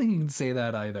I don't think you can say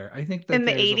that either. I think that In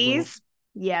the there's a little, 80s?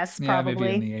 Yes, yeah, maybe in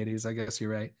probably. the 80s, I guess you're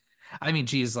right. I mean,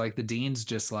 geez, like the dean's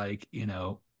just like,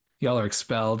 y'all are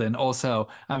expelled, and also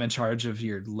I'm in charge of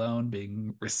your loan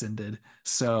being rescinded.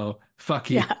 So fuck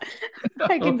you. Yeah.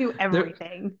 I can do There,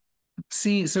 everything.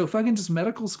 See, so fucking just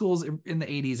medical schools in the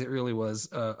 80s, it really was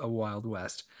a Wild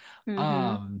West. Mm-hmm.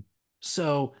 Um,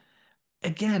 so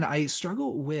again, I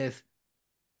struggle with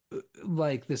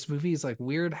like this movie's like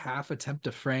weird half attempt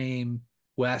to frame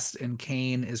West and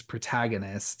Kane as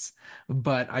protagonists,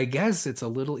 but I guess it's a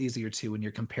little easier too when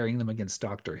you're comparing them against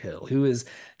Dr. Hill, who is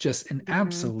just an Mm-hmm.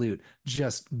 absolute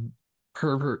just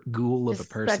pervert ghoul of a Just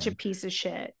such a person. piece of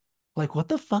shit. Like, what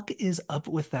the fuck is up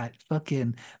with that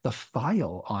fucking the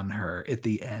file on her at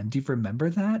the end? Do you remember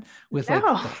that? With like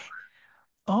No.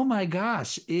 oh my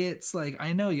gosh, it's like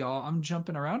I know y'all, I'm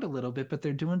jumping around a little bit, but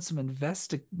they're doing some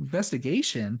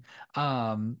investigation.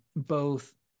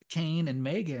 Both Kane and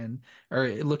Megan are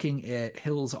looking at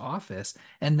Hill's office,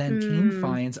 and then Kane Mm.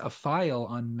 finds a file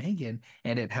on Megan,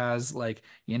 and it has like,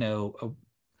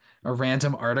 a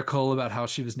random article about how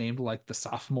she was named like the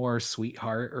sophomore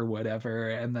sweetheart or whatever,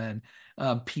 and then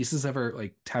pieces of her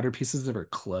like tattered pieces of her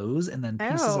clothes, and then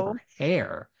pieces of Oh. her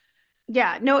hair.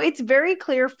 Yeah, no, it's very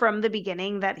clear from the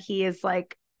beginning that he is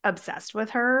like obsessed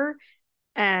with her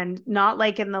and not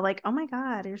like in the like, oh my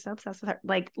God, you're so obsessed with her.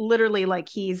 Like literally, like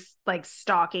he's like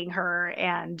stalking her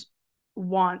and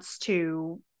wants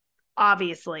to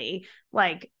obviously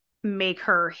like make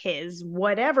her his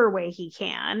whatever way he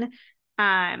can.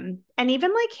 And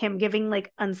even like him giving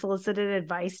like unsolicited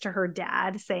advice to her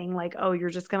dad, saying, like, oh,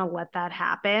 you're just gonna let that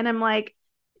happen. I'm like,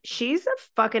 she's a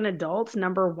fucking adult,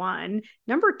 number one.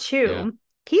 Number Yeah. two,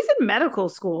 he's in medical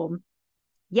school.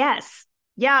 Yes.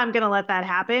 Yeah, I'm gonna let that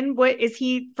happen. What is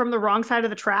he from the wrong side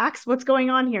of the tracks? What's going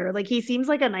on here? Like he seems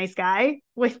like a nice guy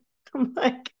with I'm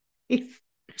like he's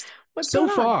what's So going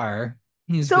on? far,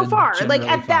 he's So been far, like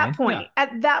generally fine. Yeah.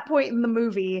 at that point in the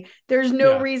movie, there's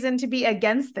no Yeah. reason to be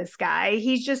against this guy.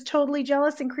 He's just totally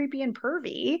jealous and creepy and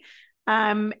pervy.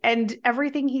 And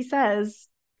everything he says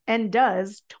and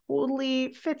does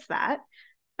totally fits that.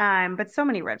 But so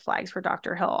many red flags for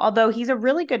Dr. Hill. Although he's a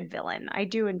really good villain. I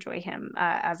do enjoy him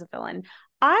as a villain.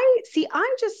 I see,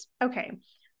 I just okay.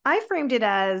 I framed it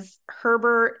as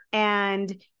Herbert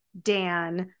and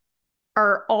Dan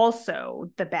are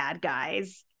also the bad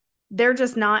guys. They're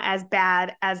just not as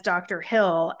bad as Dr.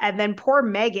 Hill. And then poor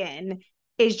Megan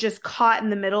is just caught in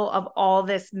the middle of all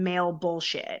this male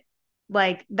bullshit.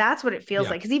 Like that's what it feels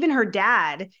Yeah. like. Because even her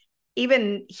dad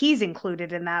even he's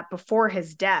included in that before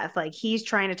his death. Like he's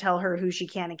trying to tell her who she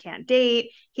can and can't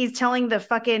date. He's telling the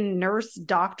fucking nurse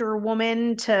doctor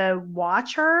woman to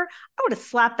watch her. I would have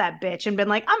slapped that bitch and been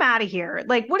like, I'm out of here.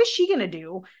 Like, what is she gonna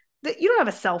do? You don't have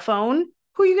a cell phone.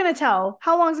 Who are you gonna tell?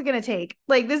 How long is it gonna take?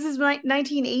 Like, this is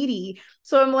 1980.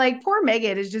 So I'm like, poor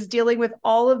Megan is just dealing with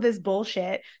all of this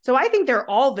bullshit. So I think they're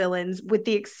all villains with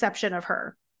the exception of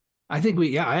her. I think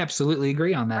yeah, I absolutely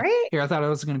agree on that. Right? Here, I thought I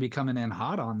was going to be coming in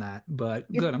hot on that, but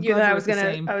You, good. I'm you glad thought we're at the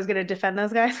I same. was gonna defend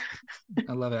those guys?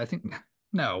 I love it. I think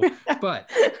no, but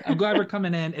I'm glad we're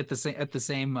coming in at the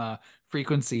same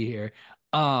frequency here.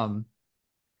 Um,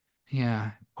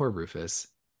 yeah, poor Rufus.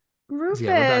 'Cause, yeah,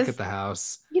 we're back at Rufus, the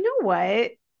house. you know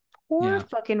what? Poor Yeah,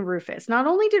 fucking Rufus. Not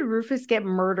only did Rufus get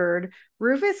murdered,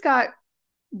 Rufus got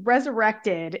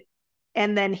resurrected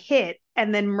and then hit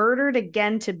and then murdered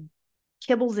again to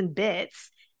kibbles and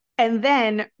bits and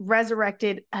then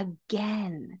resurrected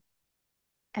again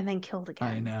and then killed I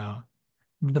again. know.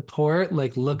 The poor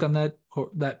like look on that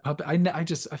puppet.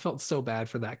 I felt so bad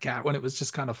for that cat when it was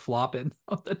just kind of flopping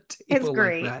on the It's table like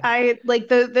great. that. I like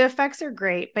the effects are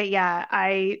great, but yeah,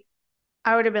 I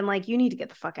would have been like, you need to get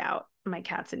the fuck out. My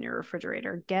cat's in your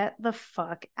refrigerator. Get the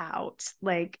fuck out.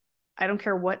 Like, I don't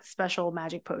care what special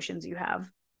magic potions you have.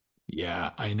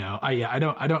 Yeah, I know. I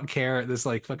don't care this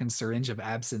like fucking syringe of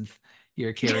absinthe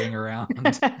you're carrying around.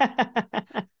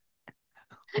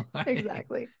 Like,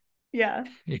 Exactly. Yeah.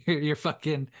 you're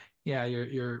fucking yeah,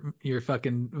 you're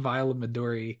fucking vial of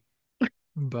Midori.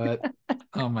 But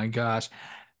oh my gosh.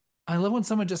 I love when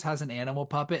someone just has an animal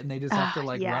puppet and they just have Ah, to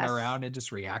like run yes. around and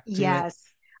just react to it. Yes.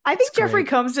 I It's think Jeffrey great.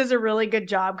 Combs does a really good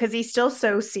job because he's still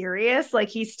so serious. Like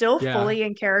he's still Yeah. fully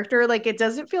in character. Like it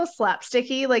doesn't feel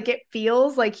slapsticky. Like it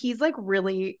feels like he's like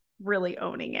really, really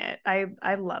owning it.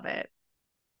 I love it.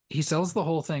 He sells the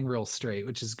whole thing real straight,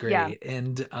 which is Yeah. great.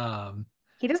 And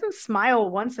He doesn't smile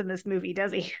once in this movie,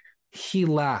 does he? he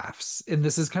laughs. And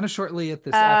this is kind of shortly at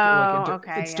this after like Oh,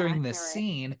 okay. it's Yeah, during this you're right.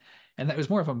 scene. And that was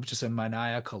more of a just a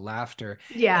maniacal laughter.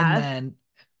 And Yeah. then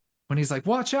when he's like,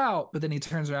 watch out, but then he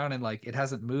turns around and like it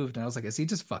hasn't moved. And I was like, is he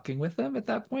just fucking with him at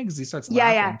that point? Because he starts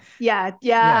Yeah, yeah, laughing. yeah,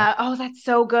 Yeah. yeah. Oh, that's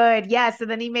so good. Yes. And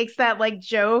then he makes that like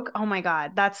joke. Oh my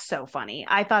God. That's so funny.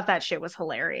 I thought that shit was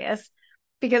hilarious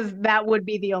because that would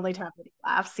be the only time that he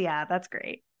laughs. Yeah, that's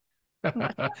great. Oh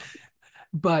my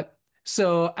But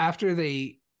so after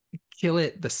they kill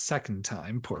it the second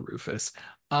time, poor Rufus,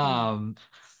 God. um,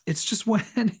 it's just when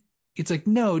it's like,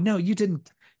 no, no, you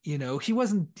didn't, he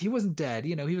wasn't dead,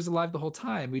 he was alive the whole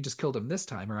time. We just killed him this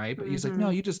time, right? But he's like, no,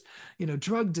 Mm-hmm. you just,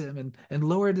 drugged him and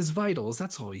lowered his vitals.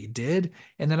 That's all you did.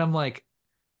 And then I'm like,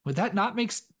 would that not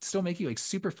still make you like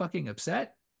super fucking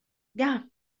upset? Yeah,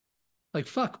 Like,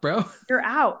 fuck, bro. you're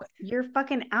out. You're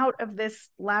fucking out of this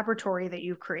laboratory that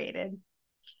you've created.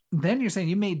 Then you're saying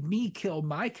you made me kill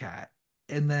my cat,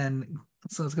 and then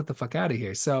so let's get the fuck out of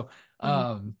here. So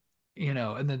Mhm.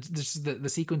 and then just the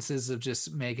sequences of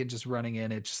just Megan just running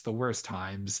in at just the worst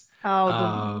times. Oh, the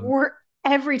um worst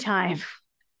every time.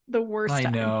 The worst I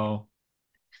time. know.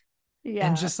 And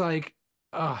Yeah. just like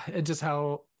and just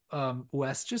how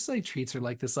Wes just like treats her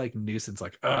like this like nuisance,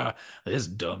 like this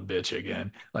dumb bitch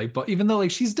again, like, but even though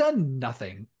like she's done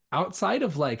nothing outside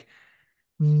of like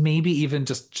maybe even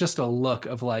just a look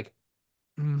of like,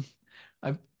 mm,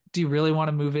 I do you really want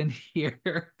to move in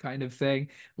here kind of thing.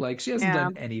 Like she hasn't Yeah.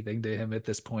 done anything to him at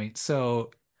this point.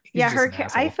 So he's Yeah, just an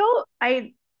I asshole. felt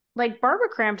I like Barbara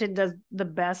Crampton does the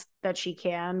best that she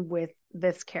can with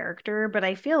this character, but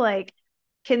I feel like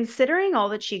considering all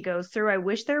that she goes through, I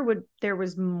wish there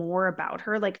was more about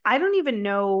her. Like I don't even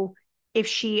know if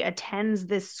she attends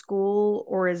this school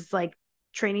or is like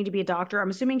training to be a doctor. I'm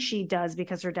assuming she does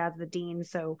because her dad's the dean,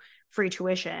 so free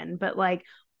tuition. But like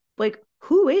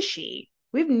who is she?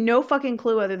 We have no fucking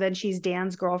clue other than she's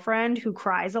Dan's girlfriend who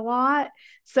cries a lot.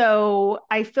 So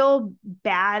I feel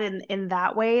bad in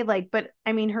that way. Like, but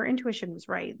I mean, her intuition was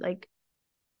right. Like,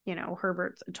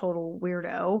 Herbert's a total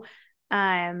weirdo.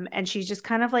 And she's just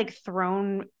kind of like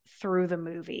thrown through the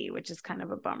movie, which is kind of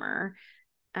a bummer.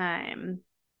 Um,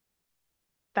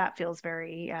 that feels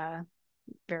very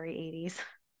 80s.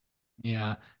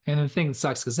 Yeah. And the thing that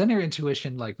sucks because then her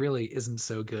intuition like really isn't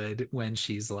so good when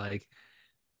she's like,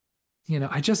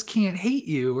 I just can't hate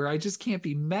you or I just can't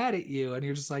be mad at you. And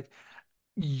you're just like,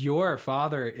 your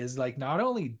father is like not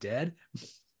only dead,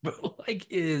 but like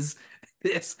is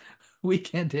this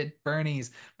weekend at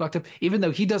Bernie's fucked up. Even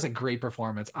though he does a great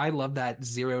performance, I love that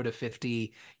 0 to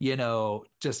 50,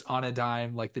 just on a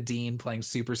dime, like the Dean playing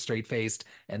super straight faced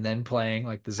and then playing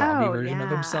like the zombie Oh version of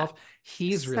yeah. himself.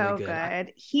 He's really So good.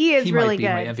 good. He He is might really be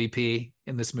my good. MVP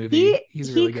in this He movie.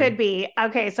 He's he really could good. be.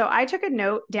 Okay, so I took a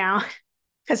note down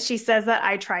Because she says that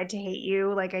I tried to hate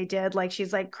you like I did. Like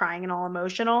she's like crying and all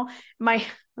emotional. My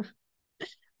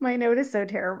my note is so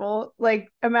terrible.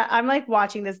 Like I'm like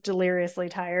watching this deliriously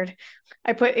tired.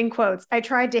 I put in quotes, I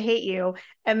tried to hate you.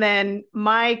 And then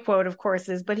my quote, of course,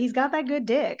 is, but he's got that good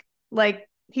dick. Like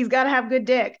he's got to have good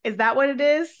dick. Is that what it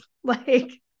is?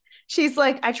 Like she's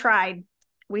like, I tried.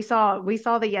 We saw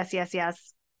the yes, yes,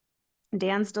 yes.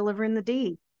 Dan's delivering the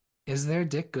D. Is their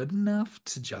dick good enough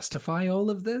to justify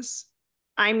all of this?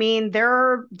 I mean, there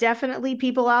are definitely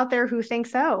people out there who think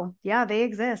so. Yeah, they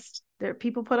exist. There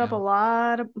people put up Yeah. a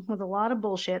lot of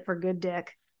bullshit for good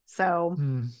dick. So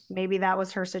Hmm. maybe that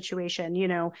was her situation,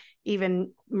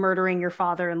 even murdering your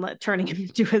father and turning him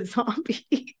into a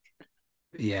zombie.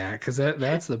 Yeah, because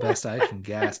that's the best I can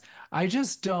guess. I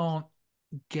just don't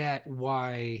get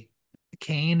why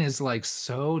Kane is like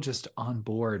so just on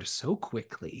board so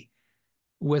quickly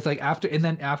with like after and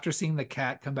then after seeing the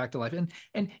cat come back to life and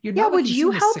you're Yeah, not like would you've you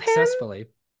seen this help him? successfully.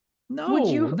 Would No,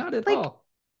 you not at like all.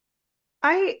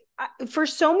 I for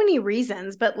so many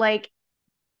reasons, but like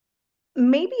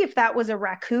maybe if that was a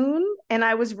raccoon and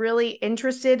I was really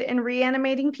interested in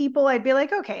reanimating people, I'd be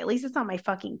like, okay, at least it's not my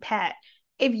fucking pet.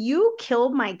 If you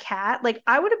killed my cat, like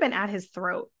I would have been at his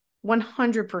throat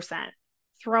 100%,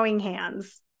 throwing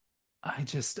hands. I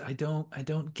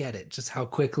don't get it. Just how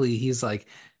quickly he's like,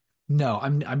 no,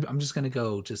 I'm just gonna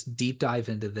go just deep dive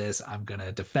into this. I'm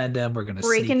gonna defend him. We're gonna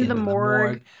Break sneak into the into the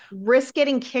morgue, morgue. risk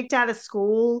getting kicked out of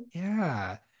school.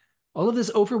 Yeah. All of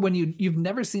this over when you've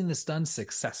never seen this done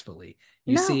successfully.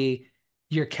 You No. see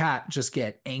your cat just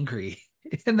get angry.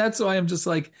 And that's why I'm just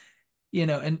like,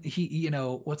 and he,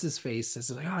 what's his face says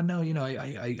like, oh no,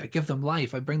 I give them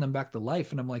life. I bring them back to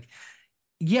life. And I'm like,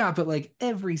 yeah, but like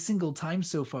every single time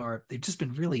so far, they've just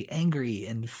been really angry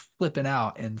and flipping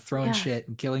out and throwing Yeah. shit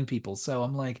and killing people. So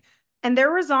I'm like, And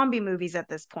there were zombie movies at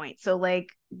this point. So like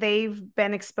they've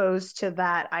been exposed to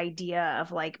that idea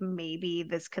of like maybe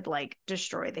this could like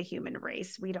destroy the human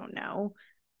race. We don't know.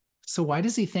 so why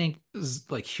does he think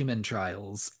like human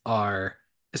trials are,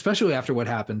 especially after what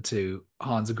happened to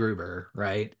Hans Gruber,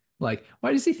 right? Like,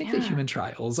 why does he think that Yeah. human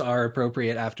trials are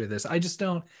appropriate after this? I just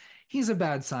don't. He's a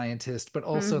bad scientist, but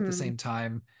also at the Mm-hmm. same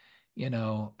time,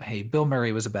 hey, Bill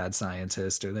Murray was a bad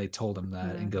scientist, or they told him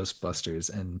that in Mm-hmm. Ghostbusters,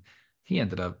 and he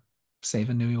ended up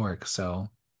saving New York. So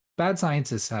bad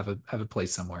scientists have a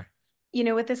place somewhere. You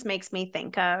know what this makes me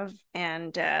think of?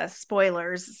 And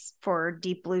spoilers for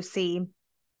Deep Blue Sea.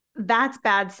 That's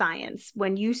bad science.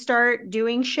 When you start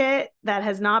doing shit that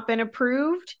has not been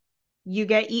approved, you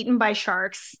get eaten by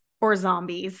sharks or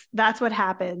zombies. That's what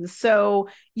happens. So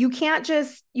you can't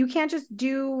just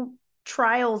do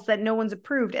trials that no one's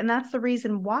approved, and that's the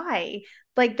reason why.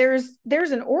 Like there's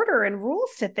an order and rules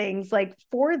to things like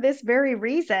for this very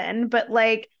reason, but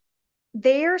like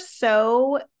they're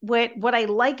so what I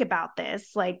like about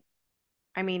this, like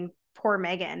I mean, poor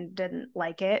Megan didn't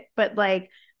like it, but like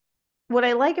what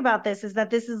I like about this is that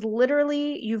this is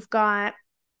literally you've got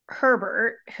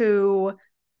Herbert who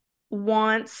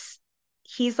wants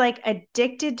he's like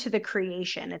addicted to the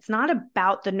creation. It's not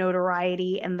about the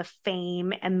notoriety and the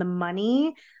fame and the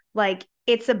money. Like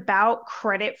it's about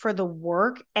credit for the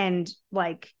work and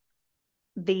like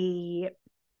the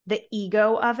the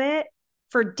ego of it.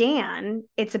 For Dan,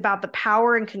 it's about the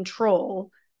power and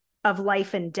control of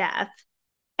life and death.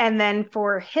 And then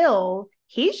for Hill,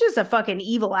 he's just a fucking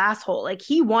evil asshole. Like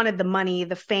he wanted the money,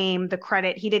 the fame, the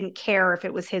credit. He didn't care if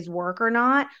it was his work or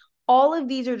not. All of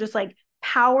these are just like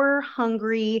power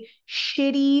hungry,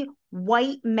 shitty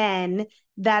white men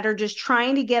that are just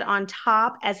trying to get on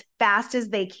top as fast as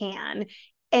they can.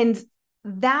 And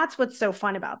that's what's so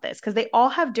fun about this because they all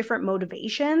have different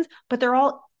motivations, but they're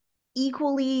all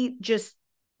equally just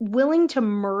willing to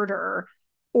murder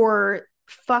or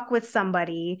fuck with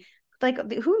somebody.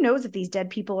 Like who knows if these dead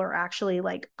people are actually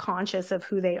like conscious of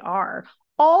who they are,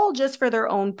 all just for their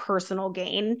own personal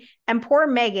gain. And poor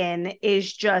Megan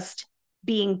is just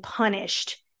being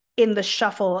punished in the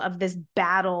shuffle of this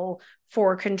battle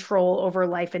for control over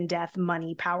life and death,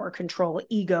 money, power, control,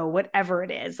 ego, whatever it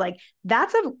is. Like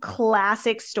that's a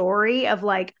classic story of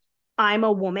like I'm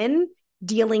a woman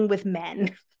dealing with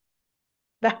men.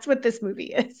 That's what this movie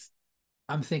is.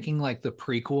 I'm thinking like the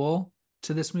prequel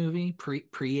to this movie,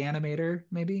 pre-animator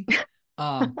maybe.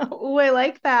 Um, Oh, I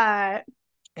like that.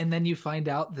 and then you find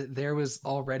out that there was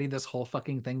already this whole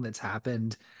fucking thing that's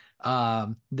happened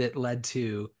that led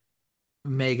to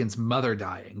Megan's mother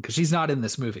dying because she's not in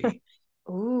this movie.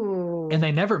 And Ooh.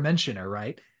 they never mention her,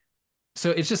 right?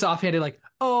 So it's just offhanded like,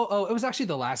 oh, it was actually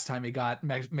the last time he got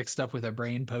mixed up with a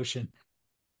brain potion.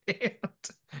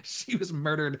 And she was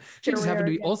murdered. She Here just we happened are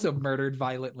to be again. also murdered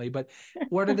violently. But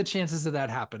what are the chances of that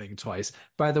happening twice?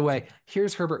 By the way,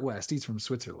 here's Herbert West. He's from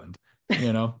Switzerland,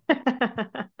 you know?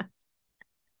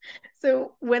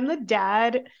 So when the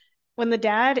dad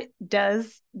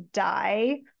does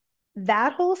die,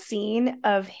 that whole scene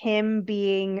of him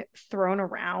being thrown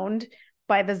around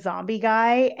by the zombie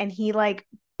guy and he like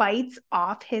bites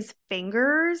off his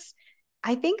fingers,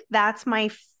 I think that's my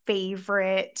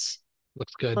favorite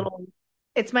Looks good. little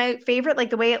it's my favorite, like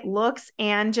the way it looks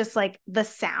and just like the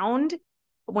sound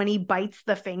when he bites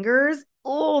the fingers.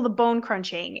 Oh, the bone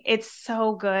crunching. It's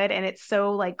so good and it's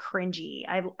so like cringy.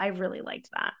 I really liked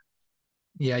that.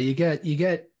 Yeah, you get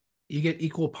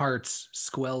equal parts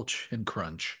squelch and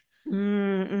crunch.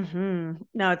 Mm-hmm.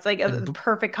 No, it's like a And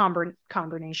perfect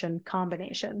combination.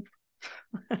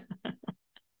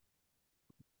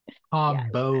 Yeah,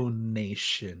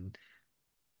 combination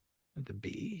with the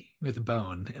B with a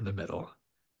bone in the middle.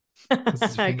 This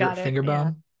is I got it. finger Yeah,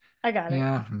 bone. I got it.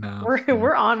 Yeah, no, yeah.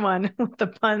 We're on one with the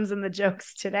puns and the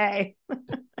jokes today.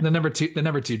 The number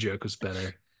two joke was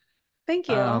better. Thank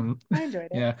you. Um, I enjoyed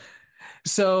it. yeah.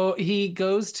 So he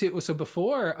goes to so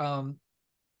before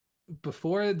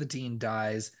the dean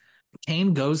dies,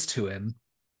 Kane goes to him.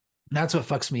 That's what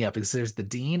fucks me up because there's the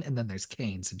dean and then there's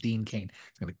Kane. So Dean Kane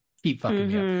is gonna keep fucking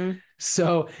me up. Mm-hmm.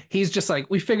 So he's just like,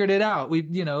 we figured it out. We,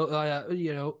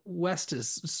 West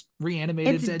is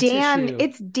reanimated dead tissue.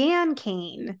 It's Dan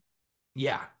Kane.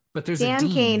 Yeah, but there's a Dan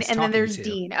dean Kane, he's and then talking there's to.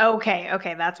 Dean. Okay,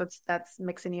 okay, that's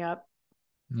mixing you up.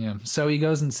 Yeah. So he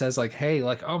goes and says, like, hey,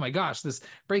 like, oh my gosh, this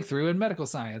breakthrough in medical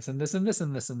science and this and this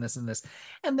and this and this and this.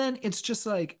 And then it's just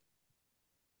like,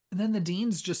 and then the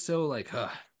dean's just so like,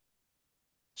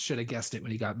 should have guessed it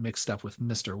when he got mixed up with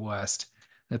Mr. West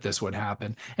that this would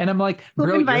happen. And I'm like, Who bro,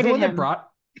 you're the invited one that him? brought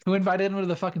who invited him to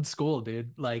the fucking school,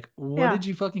 dude. Like, what Yeah. did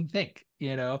you fucking think?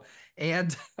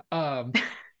 And um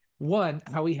one,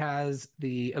 how he has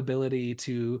the ability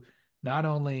to not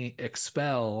only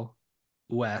expel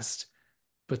West,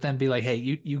 but then be like, hey,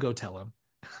 you go tell him.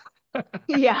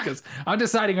 Yeah. Because I'm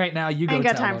deciding right now, you I go ain't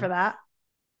got tell time for him. that.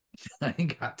 I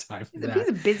ain't got time for He's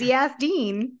a that. busy ass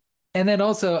dean. And then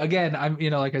also, again, I'm,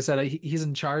 like I said, he's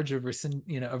in charge of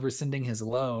of rescinding his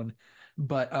loan.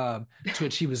 But to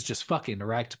which he was just fucking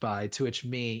wrecked by, to which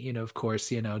me, of course,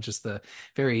 just the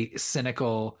very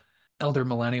cynical elder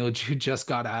millennial who just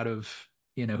got out of,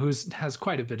 who's has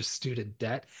quite a bit of student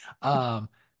debt. Um,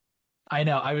 I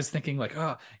know. I was thinking like,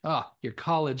 your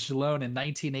college loan in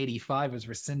 1985 was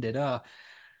rescinded.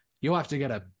 You'll have to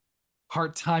get a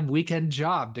part-time weekend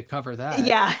job to cover that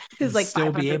Yeah, and it's like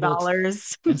still be able to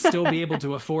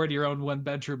 $500. afford your own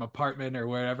one-bedroom apartment or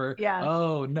wherever. Yeah,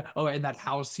 Oh no. Oh, and that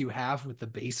house you have with the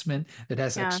basement that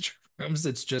has yeah, extra rooms,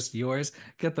 it's just yours.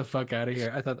 Get the fuck out of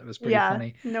here. I thought that was pretty yeah.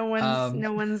 funny. No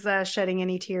one's shedding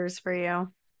any tears for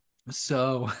you.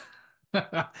 So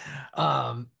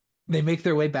um they make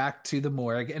their way back to the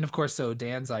morgue. And of course, so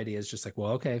Dan's idea is just like,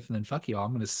 well, okay, then fuck you all.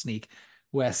 I'm gonna sneak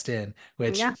West in,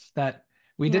 which Yeah, that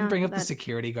we didn't yeah. bring up the That.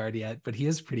 security guard yet, but he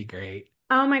is pretty great.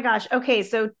 Oh my gosh. Okay,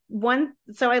 so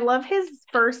I love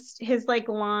his like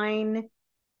line.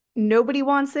 Nobody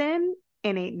wants in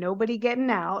and ain't nobody getting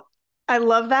out. I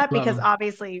love that because Love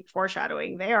obviously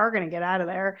foreshadowing, they are going to get out of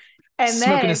there. And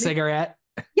smoking a then, cigarette.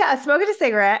 yeah, smoking a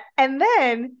cigarette. And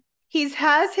then he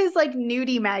has his like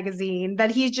nudie magazine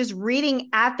that he's just reading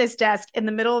at this desk in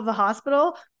the middle of the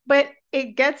hospital. But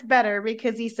it gets better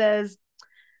because he says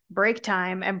break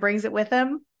time and brings it with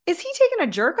him. Is he taking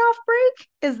a jerk off break?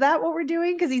 Is that what we're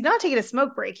doing? Because he's not taking a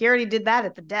smoke break. He already did that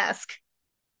at the desk.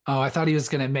 Oh, I thought he was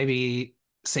gonna maybe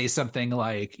say something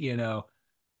like, the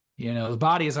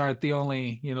bodies aren't the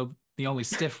only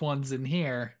stiff ones in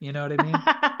here. You know what I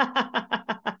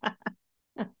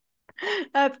mean?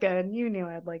 That's good. You knew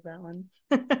I'd like that one.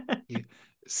 He-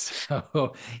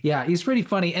 So yeah, he's pretty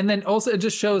funny. And then also it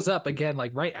just shows up again,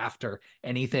 like right after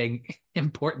anything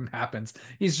important happens.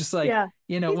 He's just like, Yeah.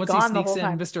 He's once he gone the sneaks whole in,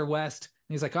 time. Mr. West,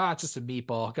 and he's like, it's just a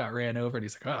meatball, got ran over. And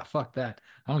he's like, fuck that.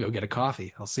 I'm gonna go get a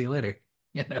coffee. I'll see you later.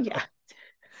 You know. Yeah.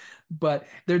 But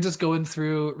they're just going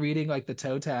through reading like the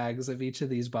toe tags of each of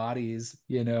these bodies.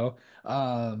 I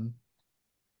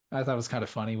thought it was kind of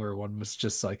funny where one was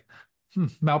just like,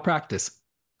 malpractice.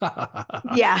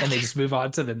 Yeah. And they just move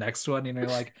on to the next one, and you're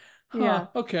like, Yeah.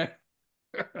 okay.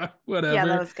 Yeah, that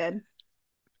Whatever. was good.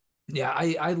 Yeah,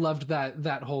 I loved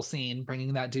that whole scene,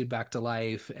 bringing that dude back to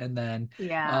life, and then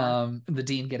Yeah. the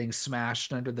dean getting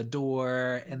smashed under the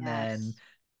door, and then Yes.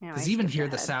 Yeah, I because even skipped hear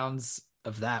the ahead. sounds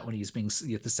of that when he's being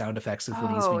the sound effects of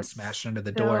when he's Oh, being smashed under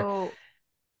the door, so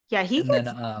yeah, he and then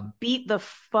gets beat the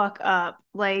fuck up.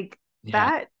 Like yeah,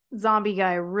 that zombie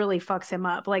guy really fucks him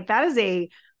up. Like that is a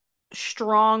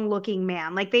strong looking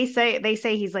man. Like they say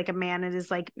he's like a man in his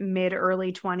like mid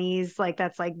early 20s, like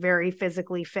that's like very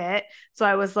physically fit. So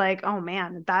I was like, oh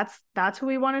man, that's who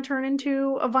we want to turn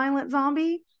into a violent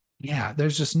zombie. Yeah,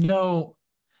 there's just no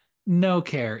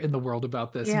care in the world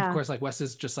about this. And of Yeah. course, like Wes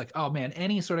is just like, oh man,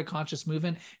 any sort of conscious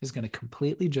movement is going to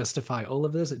completely justify all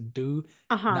of this. And do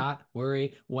Uh-huh. not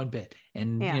worry one bit.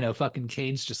 And Yeah. fucking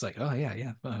Kane's just like, oh yeah,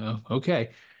 yeah, okay,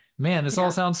 man, this all Yeah.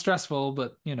 sounds stressful,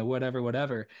 but whatever,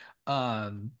 whatever.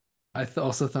 Um,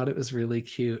 also thought it was really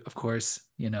cute. Of course,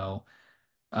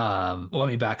 let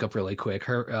me back up really quick.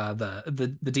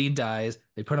 The dean dies.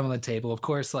 They put him on the table. Of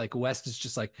course, like West is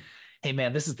just like, hey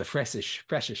man, this is the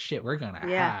freshest shit we're gonna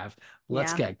Yeah. have.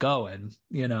 Let's Yeah. get going.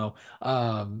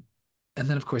 And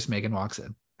then of course Megan walks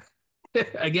in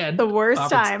again, The worst oppor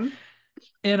time.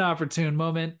 inopportune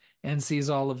moment, and sees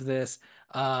all of this.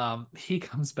 He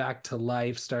comes back to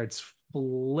life, starts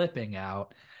flipping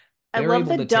out. I They're love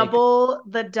able to take,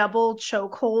 the double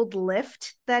chokehold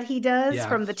lift that he does yeah,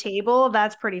 from the table.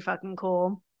 That's pretty fucking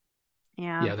cool.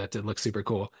 Yeah. yeah, that did look super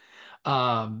cool.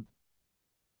 Um,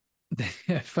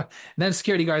 and then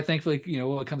security guard, thankfully,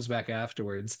 what comes back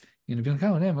afterwards, being like,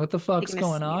 oh damn, what the fuck's Taking a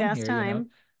going sweet on ass here? time.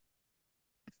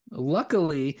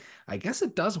 Luckily, I guess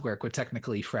it does work with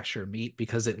technically fresher meat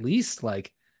because at least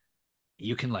like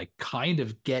you can like kind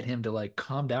of get him to like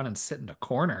calm down and sit in a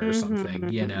corner or something, Mm-hmm,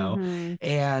 mm-hmm.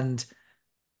 and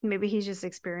Maybe he's just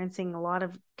experiencing a lot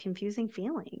of confusing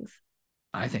feelings.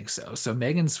 I think so. So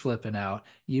Megan's flipping out.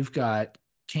 You've got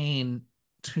Kane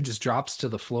who just drops to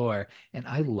the floor, and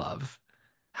I love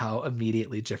how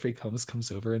immediately Jeffrey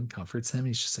comes over and comforts him.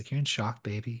 He's just like, "You're in shock,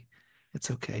 baby.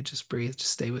 It's okay. Just breathe.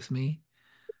 Just stay with me.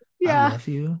 I Yeah. love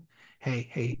you. Hey,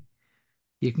 hey,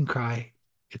 you can cry.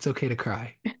 It's okay to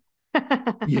cry."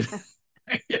 You,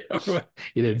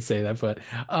 you didn't say that, but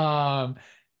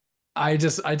I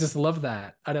just love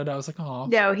that. I don't know. I was like, "Oh,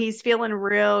 No, he's feeling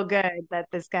real good that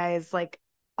this guy is like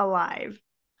alive,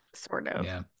 sort of.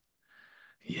 yeah,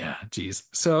 yeah." Geez.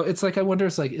 So it's like I wonder.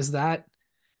 It's like, is that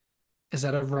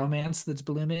a romance that's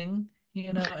blooming,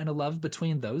 and a love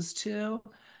between those two?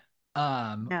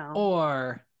 No.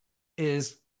 Or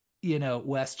is,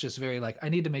 Wes just very like, I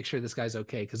need to make sure this guy's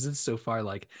okay because it's so far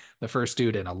like the first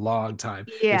dude in a long time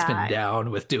that's been Yeah. down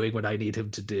with doing what I need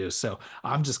him to do. So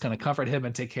I'm just gonna comfort him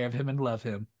and take care of him and love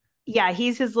him. Yeah,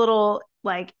 he's his little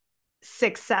like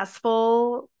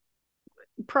successful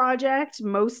project,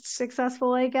 most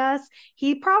successful, I guess.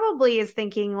 He probably is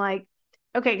thinking like,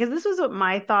 okay, because this was what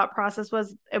my thought process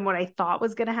was and what I thought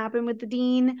was going to happen with the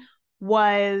dean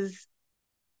was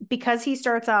because he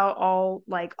starts out all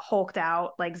like hulked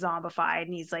out, like zombified,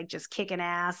 and he's like just kicking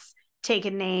ass,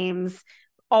 taking names.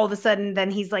 All of a sudden,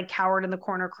 then he's like cowered in the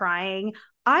corner crying.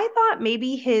 I thought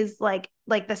maybe his like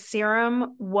the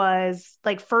serum was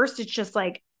like first it's just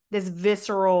like this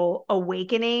visceral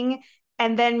awakening,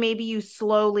 and then maybe you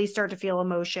slowly start to feel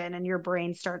emotion and your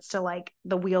brain starts to like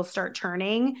the wheels start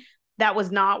turning. That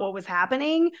was not what was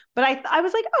happening, but I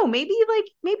was like, oh, maybe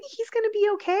he's going to be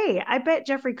okay. I bet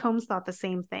Jeffrey Combs thought the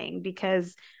same thing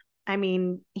because I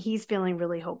mean, he's feeling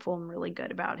really hopeful and really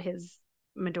good about his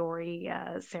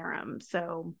Midori serum.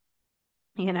 So,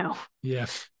 you know, Yeah.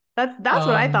 that's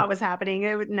what I thought Um, was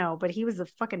happening. No, but he was a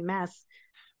fucking mess.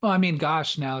 well, I mean,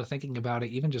 gosh, now thinking about it,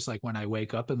 even just like when I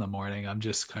wake up in the morning, I'm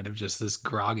just kind of just this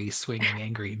groggy, swinging,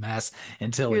 angry mess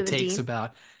until You're it the dean.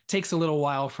 takes a little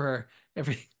while for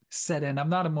everything to set in. I'm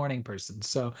not a morning person,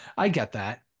 so I get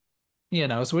that.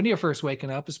 So when you're first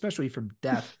waking up, especially from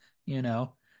death, you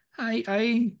know, I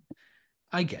I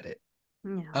I get it.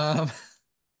 Yeah. Um,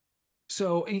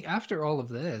 so after all of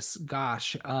this,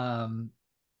 gosh,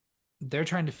 they're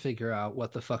trying to figure out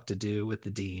what the fuck to do with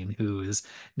the dean, who is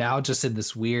now just in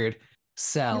this weird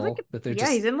He's like, cell that they're yeah,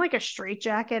 he's just, in like a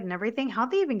straitjacket and everything.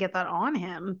 How'd they even get that on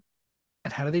him?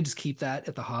 and how do they just keep that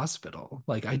at the hospital?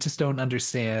 Like, I just don't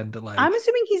understand. I'm Like,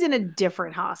 assuming he's in a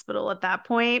different hospital at that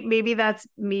point. Maybe that's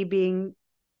me being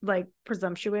like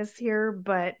presumptuous here,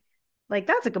 but like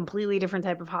that's a completely different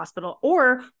type of hospital.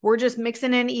 Or we're just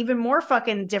mixing in even more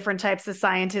fucking different types of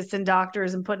scientists and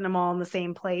doctors and putting them all in the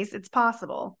same place. It's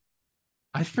possible.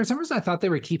 for some reason I thought they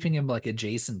were keeping him like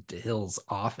adjacent to Hill's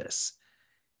office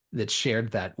that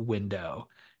shared that window.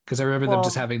 Because I remember them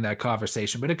just Well, having that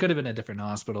conversation, but it could have been a different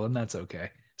hospital, and that's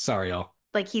okay. Sorry, y'all.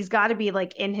 like he's got to be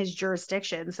like in his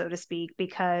jurisdiction, so to speak,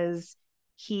 because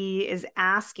he is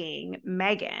asking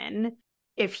Megan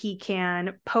if he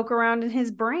can poke around in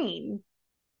his brain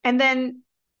and then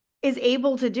is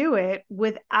able to do it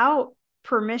without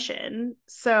permission.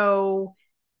 So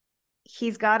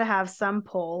he's got to have some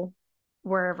pull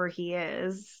wherever he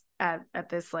is at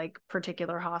this like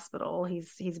particular hospital.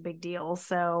 He's a big deal.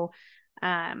 So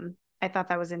I thought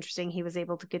that was interesting. He was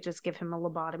able to just give him a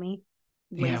lobotomy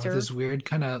Yeah, with laser. this weird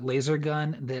kind of laser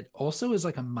gun that also is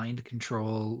like a mind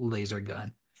control laser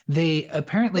gun. They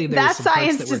apparently there was That some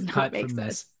parts science that were does not cut make from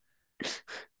sense. this.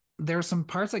 There are some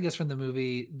parts, I guess, from the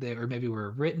movie that or maybe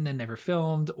were written and never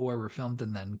filmed, or were filmed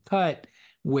and then cut,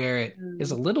 where it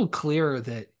is a Mm. little clearer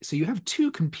that so you have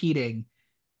two competing.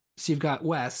 So you've got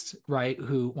West, right,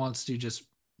 who wants to just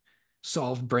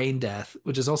solve brain death,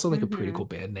 which is also like a pretty Hmm. cool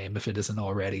band name if it isn't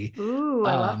already. Ooh,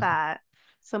 I love Um, that.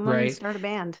 Someone right. start a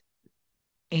band.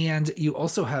 And you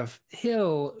also have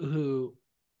Hill, who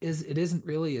is it isn't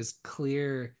really as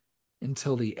clear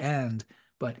until the end,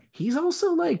 but he's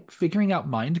also like figuring out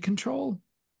mind control.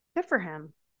 Good for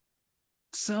him.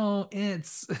 So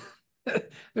it's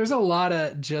there's a lot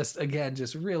of just again,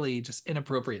 just really just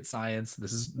inappropriate science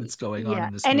that's going on Yeah.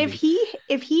 in this And movie.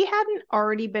 if he hadn't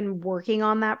already been working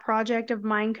on that project of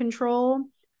mind control,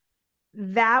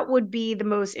 that would be the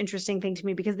most interesting thing to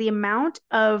me because the amount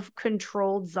of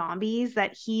controlled zombies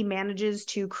that he manages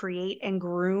to create and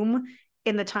groom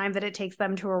in the time that it takes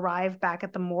them to arrive back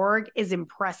at the morgue is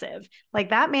impressive. Like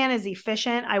that man is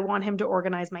efficient. I want him to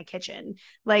organize my kitchen.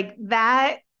 Like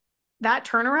that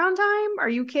turnaround time, are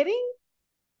you kidding?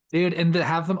 Dude, and to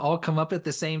have them all come up at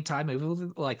the same time,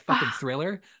 like fucking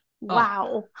Thriller. Oh,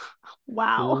 Wow.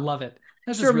 Wow. love it.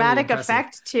 That's just really Dramatic impressive.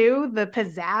 effect too, the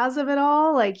pizzazz of it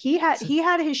all. Like he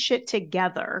had his shit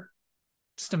together.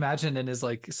 Just imagine in his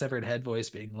like severed head voice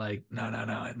being like, no, no,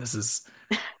 no, and this is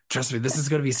trust me, this is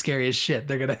gonna be scary as shit.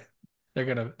 They're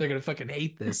gonna fucking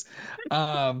hate this.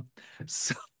 Um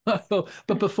so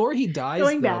but before he dies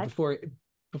Going though, back.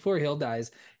 before Hill dies,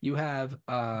 you have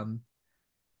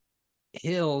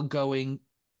Hill going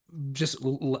just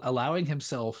allowing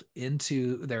himself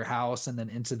into their house and then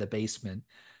into the basement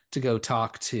to go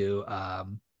talk to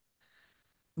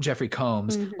Jeffrey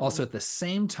Combs. Mhm. Also, at the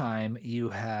same time, you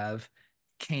have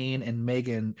Kane and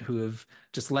Megan who have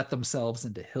just let themselves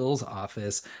into Hill's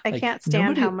office. I Like can't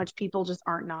stand how nobody, much people just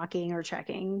aren't knocking or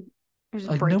checking. They're just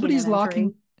like breaking nobody's and locking.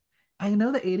 entering. I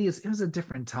know the 80s, it was a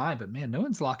different time, but man, no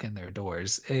one's locking their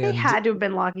doors. They And had to have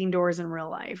been locking doors in real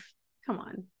life. Come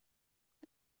on.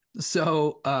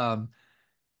 so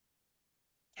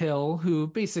Hill, who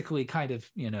basically kind of,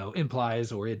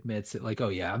 implies or admits that, like, oh,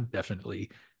 yeah, I'm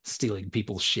definitely stealing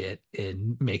people's shit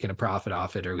and making a profit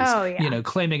off it, or at least, Oh yeah.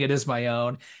 claiming it as my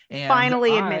own. And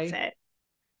Finally admits I, it.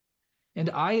 and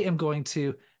I am going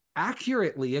to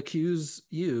accurately accuse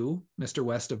you, Mr.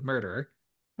 West, of murder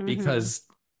Mm-hmm. because,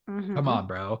 come Mm-hmm. on,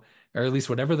 bro, or at least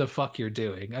whatever the fuck you're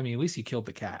doing. I mean, at least you killed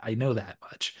the cat. I know that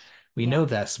much. We know Yeah.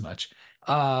 this much.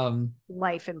 Um,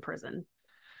 Life in prison.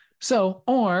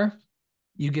 or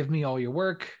you give me all your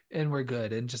work and we're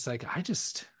good. And just like,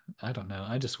 I don't know.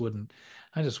 I just wouldn't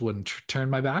turn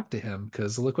my back to him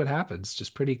because look what happens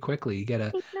just pretty quickly. You get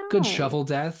a I good know. shovel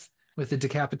death with the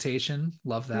decapitation.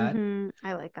 Love that. Mm-hmm.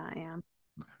 I like that, yeah.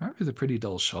 That was a pretty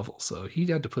dull shovel. So he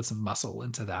had to put some muscle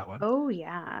into that one. Oh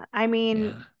yeah. I mean,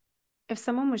 Yeah. if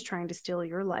someone was trying to steal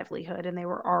your livelihood and they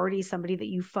were already somebody that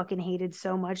you fucking hated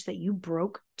so much that you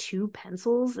broke two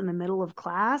pencils in the middle of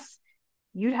class,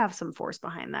 you'd have some force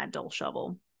behind that dull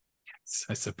shovel.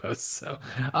 I suppose so.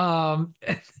 Um,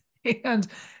 and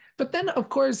but then of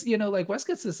course, like Wes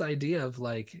gets this idea of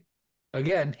like,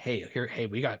 again, hey,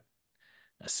 we got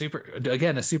a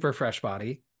super fresh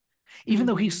body. Even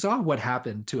though he Mm-hmm. saw what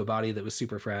happened to a body that was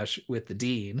super fresh with the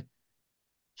dean,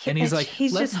 and he's like,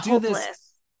 He's let's just do this.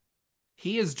 hopeless.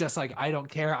 He is just like, I don't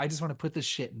care. I just want to put this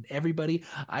shit in everybody.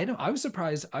 I was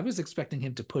surprised. I was expecting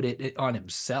him to put it on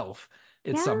himself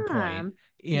at some Yeah. point,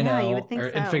 Yeah, you would or think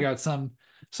and figure so. out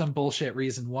some bullshit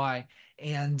reason why.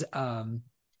 And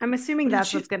I'm assuming but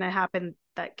that's what's going to happen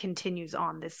that continues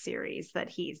on this series that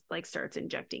he's like starts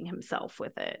injecting himself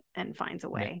with it and finds a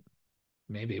way.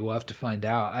 maybe we'll have to find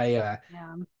out. I Yeah.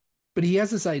 but he has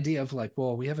this idea of like,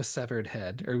 well, we have a severed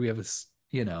head, or we have this,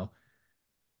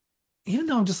 even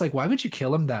though I'm just like, why would you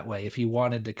kill him that way if you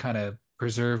wanted to kind of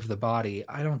preserve the body?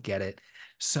 I don't get it.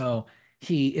 So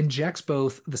he injects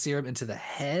both the serum into the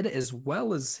head as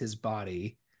well as his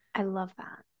body. I love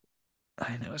that.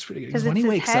 I know it's pretty good Because because when it's he his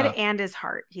wakes head up, and his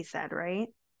heart, he said, right?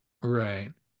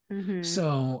 right? Mm-hmm.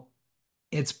 So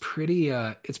it's pretty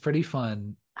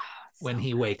fun Oh, when so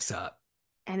he good. wakes up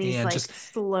And he's and like just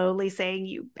slowly saying,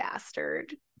 "You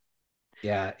bastard."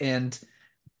 yeah, and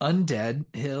Undead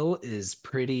Hill is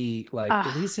pretty like at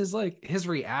Ah, least his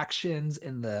reactions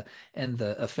and the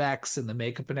effects and the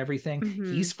makeup and everything.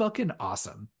 mm-hmm. He's fucking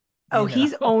awesome, Oh, you know.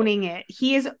 he's owning it.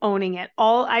 He is owning it.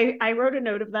 I wrote a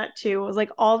note of that too. It was like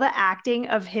all the acting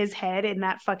of his head in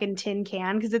that fucking tin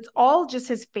can because it's all just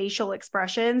his facial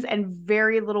expressions and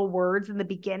very little words in the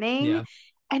beginning. Yeah.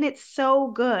 and it's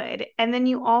so good. And then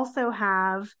you also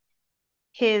have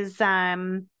his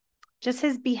just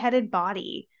his beheaded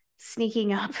body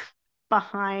sneaking up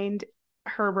behind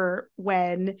Herbert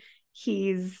when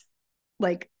he's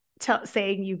like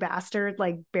saying you bastard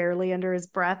like barely under his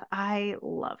breath. I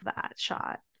love that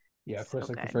shot. Yeah, of So course,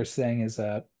 like the good. first thing is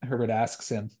Herbert asks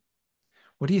him,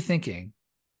 "What are you thinking?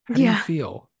 How do you Yeah.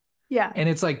 feel?" Yeah. And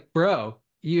it's like, bro,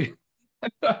 you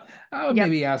I would Yep.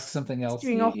 maybe ask something He's else.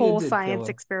 doing You, a you whole did kill science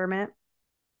him. experiment.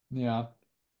 Yeah.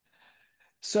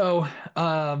 So,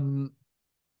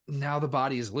 now the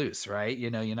body is loose, right? You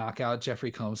knock out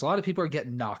Jeffrey Combs. A lot of people are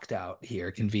getting knocked out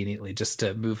here conveniently just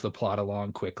to move the plot along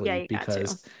Yeah, quickly you got to.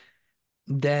 because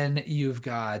then you've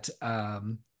got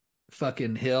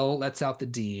fucking Hill lets out the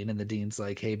dean, and the dean's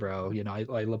like, "Hey, bro, I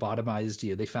lobotomized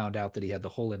you." They found out that he had the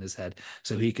hole in his head,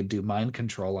 so he could do mind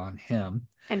control on him,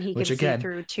 And he which can see again,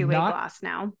 through two-way not glass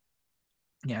now.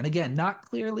 yeah, and again, not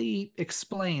clearly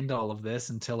explained all of this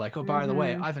until like, oh, by the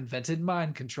way, Mm-hmm. I've invented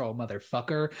mind control,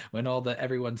 motherfucker, when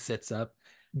everyone sits up.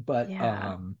 But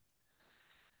Yeah.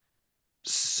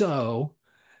 so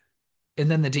and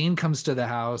then the dean comes to the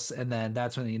house, and then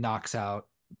that's when he knocks out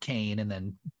Kane and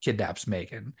then kidnaps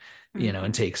Megan, and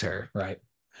Mm-hmm. takes her, right?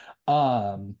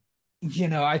 Um,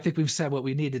 I think we've said what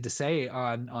we needed to say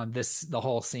on this the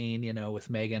whole scene, with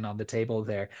Megan on the table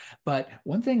there. But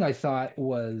one thing I thought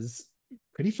was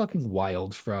pretty fucking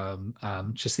wild from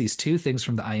just these two things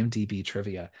from the IMDb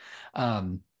trivia.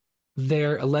 Um,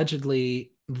 they're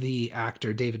allegedly the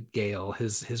actor David Gale,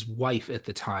 his wife at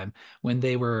the time, when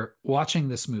they were watching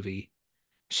this movie,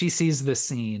 she sees this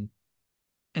scene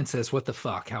and says, "What the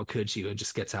fuck? How could you?" and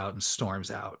just gets out and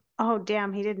storms out. Oh,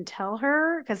 damn, he didn't tell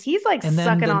her because he's like And then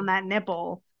sucking on the that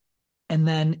nipple. And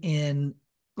then in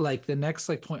like the next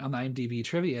like point on the IMDb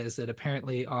trivia is that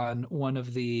apparently on one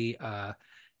of the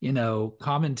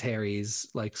commentaries,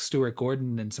 like Stuart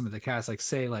Gordon and some of the cast like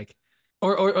say like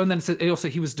or and then it also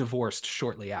he was divorced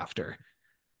shortly after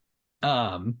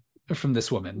um from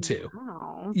this woman too.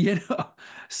 Wow. You know.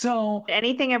 So Did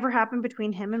anything ever happen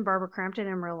between him and Barbara Crampton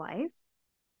in real life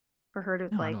for her to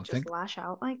no, I like don't just think. lash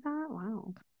out like that?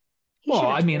 Wow. He Well, should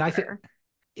have I mean, told I think her.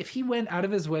 if he went out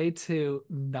of his way to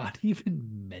not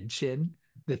even mention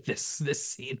that this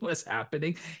scene was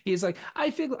happening, he's like, I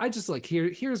just like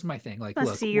here's my thing. Like,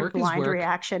 Let's look, see your blind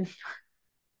reaction.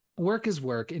 work is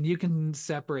work, and you can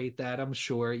separate that, I'm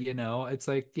sure. It's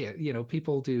like, yeah,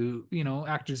 people do,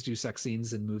 actors do sex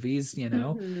scenes in movies,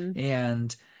 Hmm.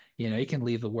 and you can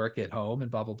leave the work at home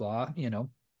and blah blah blah.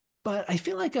 But I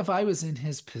feel like if I was in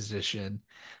his position,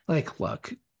 like,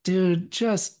 look, dude,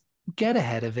 just get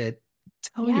ahead of it.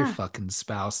 Tell your Yeah. fucking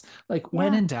spouse. Like,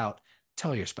 when Yeah. in doubt,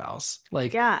 tell your spouse.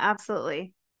 Like, Yeah,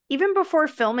 absolutely. Even before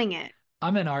filming it.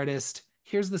 I'm an artist.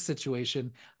 Here's the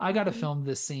situation. I got to Mhm. film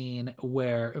this scene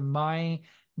where my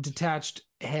detached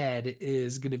head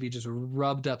is going to be just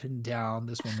rubbed up and down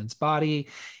this woman's body.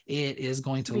 It is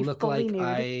going She'll to be look fully like nude.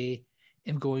 I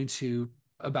am going to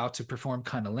about to perform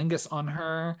cunnilingus on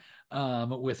her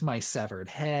with my severed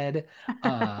head.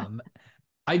 Um,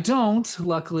 I don't,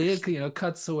 luckily, it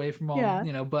cuts away from all,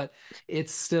 Yeah. but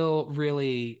it's still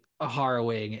really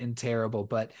harrowing and terrible.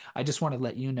 But I just want to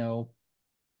let you know,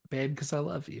 babe, because I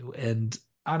love you. And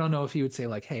I don't know if you would say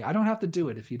like, hey, I don't have to do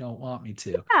it if you don't want me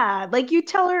to. Yeah, like you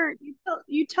tell her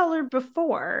you tell her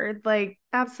before, like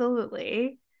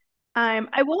absolutely.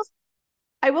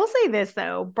 I will say this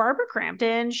though, Barbara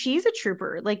Crampton, she's a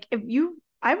trooper. Like if you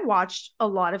I've watched a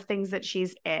lot of things that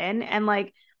she's in and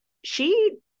like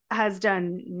she has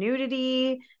done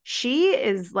nudity. She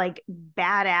is like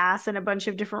badass in a bunch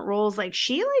of different roles.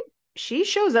 She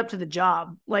shows up to the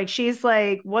job. Like she's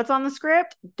like, what's on the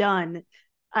script? Done.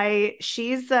 I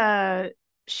she's a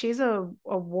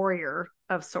warrior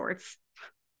of sorts.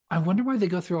 I wonder why they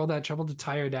go through all that trouble to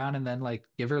tie her down and then like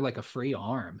give her like a free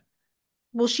arm.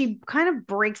 Well, she kind of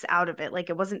breaks out of it. Like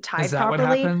it wasn't Is tied that what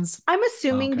properly. happens? I'm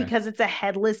assuming Okay. because it's a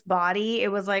headless body,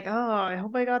 it was like, oh, I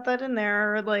hope I got that in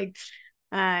there. Like,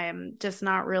 I'm just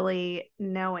not really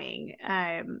knowing.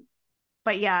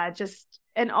 But yeah, just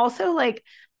and also like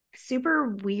super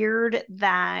weird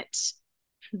that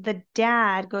the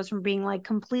dad goes from being like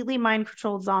completely mind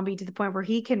controlled zombie to the point where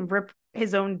he can rip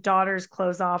his own daughter's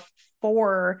clothes off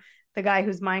for the guy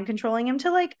who's mind controlling him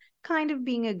to like kind of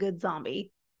being a good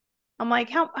zombie. I'm like,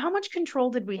 how much control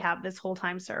did we have this whole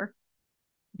time, sir?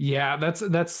 Yeah,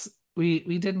 that's we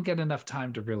didn't get enough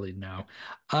time to really know.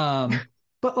 Um,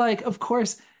 but like, of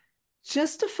course,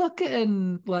 just to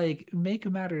fucking like make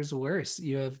matters worse,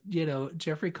 you have,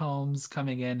 Jeffrey Combs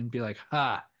coming in and be like,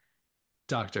 ha,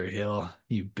 Dr. Hill,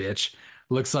 you bitch.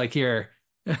 Looks like you're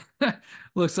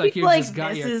looks like He's you're just like, got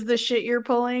this your is the shit you're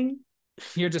pulling.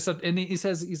 You're just and he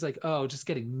says he's like, oh, just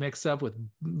getting mixed up with,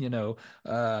 you know,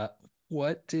 uh,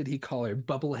 what did he call her?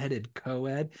 Bubble-headed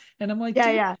co-ed. And I'm like, Yeah,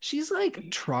 dude, yeah. she's like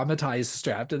traumatized,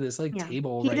 strapped to this like Yeah.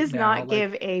 table He right does now. not Like,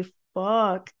 give a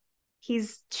fuck.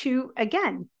 He's too,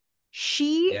 again,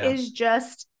 she yeah. is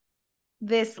just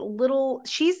this little,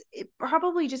 she's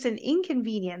probably just an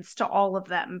inconvenience to all of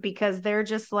them because they're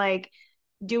just like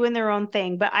doing their own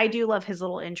thing. But I do love his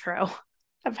little intro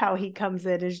of how he comes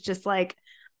in, is just like,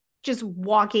 just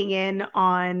walking in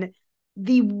on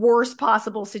the worst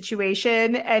possible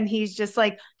situation. And he's just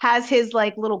like, has his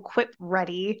like little quip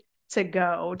ready to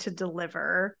go to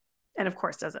deliver. And of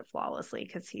course, does it flawlessly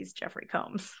because he's Jeffrey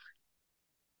Combs.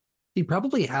 He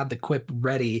probably had the quip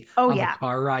ready Oh, on the yeah.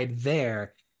 car ride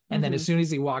there. And then as Mm-hmm. soon as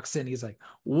he walks in, he's like,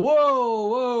 whoa,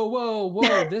 whoa, whoa, whoa,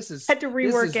 Had to this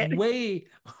rework is it. way,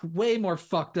 way more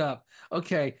fucked up.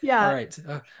 Okay. All Yeah. right.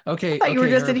 I Okay, thought you were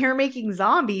okay, just in Herb. here making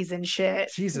zombies and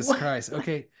shit. Jesus What? Christ.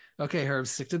 Okay. Okay, Herb,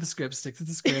 stick to the script, stick to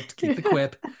the script, keep the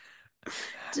quip.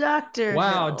 Dr.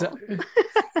 Wow. Hill.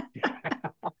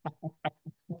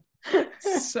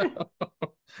 So,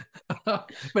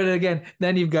 but again,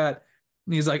 then you've got,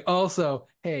 he's like, also,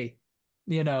 hey,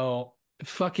 you know,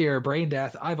 fuck your brain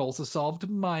death. I've also solved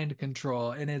mind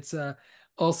control. And it's,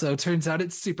 also turns out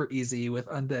it's super easy with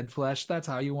undead flesh. That's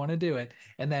how you want to do it.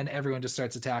 And then everyone just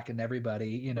starts attacking everybody.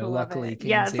 You know, Love luckily it.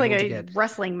 Yeah, Kane's it's like able to a get,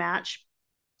 wrestling match.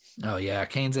 oh yeah,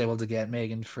 Kane's able to get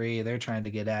Megan free. They're trying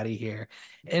to get out of here.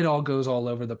 It all goes all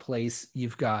over the place.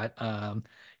 You've got,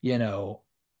 you know,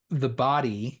 the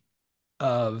body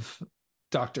of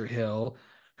Dr. Hill,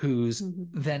 who's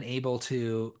Mm-hmm. then able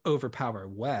to overpower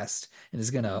West and is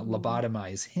going to Mm-hmm.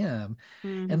 lobotomize him.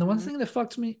 And the one Mm-hmm. thing that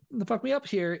fucked me up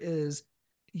here is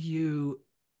you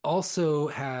also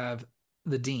have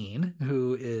the dean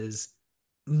who is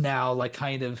now like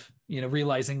kind of, you know,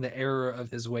 realizing the error of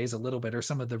his ways a little bit, or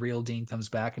some of the real dean comes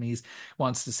back and he's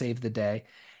wants to save the day.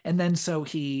 And then so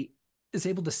he is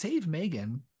able to save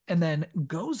Megan and then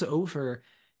goes over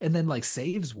and then like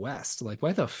saves West. Like,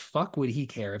 why the fuck would he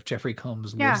care if Jeffrey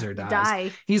Combs lives Yeah, or dies?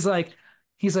 die. He's like,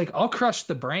 he's like, I'll crush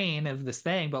the brain of this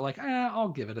thing, but like, I'll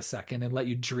give it a second and let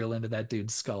you drill into that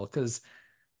dude's skull. Because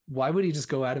why would he just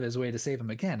go out of his way to save him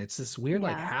again? It's this weird,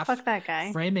 like Yeah, half fuck that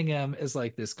guy. framing him as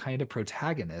like this kind of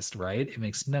protagonist, right? It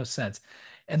makes no sense.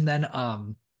 And then,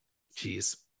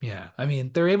 geez, yeah. I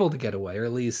mean, they're able to get away, or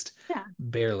at least Yeah.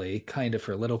 barely, kind of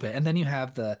for a little bit. And then you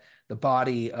have the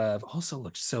body of, also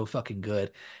looks so fucking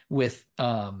good with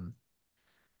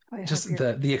I hope just you're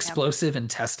the picking up. explosive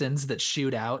intestines that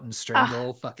shoot out and Ah,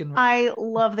 strangle fucking, I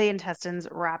love the intestines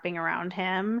wrapping around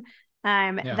him.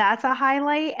 yeah. That's a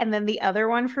highlight. And then the other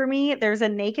one for me, there's a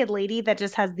naked lady that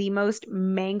just has the most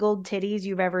mangled titties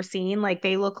you've ever seen. Like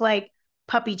they look like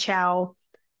puppy chow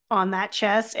on that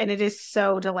chest, and it is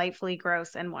so delightfully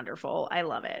gross and wonderful. I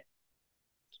love it.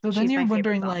 So then She's you're my favorite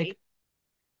wondering like, zombie.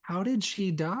 how did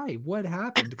she die? What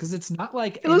happened? Because it's not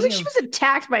like It looks any like she of, was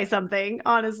attacked by something,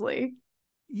 honestly.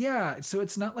 yeah, so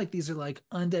it's not like these are like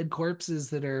undead corpses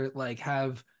that are like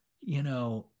have, you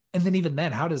know, and then even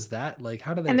then, how does that like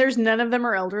how do And they, there's none of them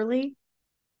are elderly.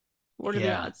 What are the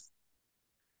yeah. odds?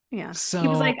 Yeah. He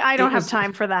was like, So I it don't have was,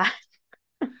 time for that.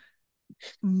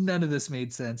 none of this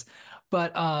made sense.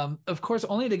 But of course,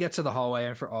 only to get to the hallway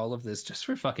and for all of this, just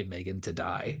for fucking Megan to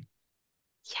die.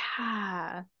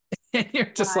 Yeah. And you're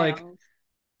just like, Wild.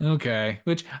 okay.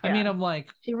 Which I Yeah. mean, I'm like,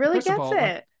 She really first of gets all, like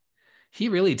it. he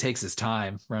really takes his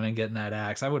time running getting that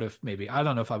axe. I would have maybe, I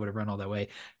don't know if I would have run all that way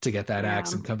to get that Yeah.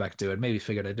 axe and come back to it. Maybe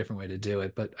figured a different way to do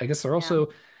it. But I guess they're Yeah. also,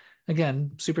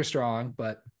 again, super strong.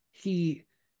 But he,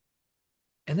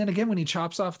 and then again, when he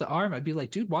chops off the arm, I'd be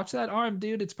like, dude, watch that arm,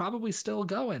 dude. It's probably still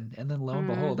going. And then lo and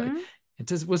behold, Hmm. it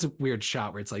just was a weird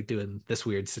shot where it's like doing this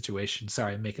weird situation.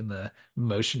 Sorry, I'm making the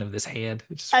motion of this hand,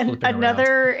 it's just flipping around.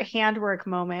 Another handwork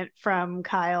moment from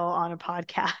Kyle on a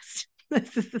podcast.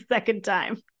 This is the second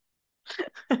time.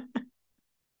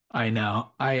 I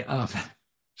know.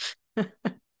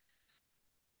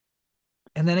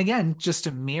 And then again, just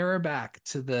to mirror back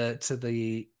to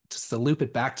just to loop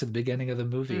it back to the beginning of the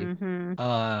movie. Hmm.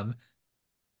 Um,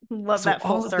 Love so that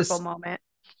full circle moment.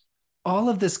 all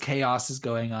of this chaos is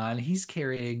going on. He's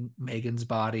carrying Megan's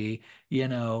body, you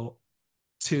know,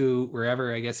 to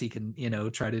wherever I guess he can, you know,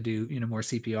 try to do, you know, more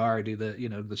CPR, do the, you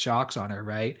know, the shocks on her,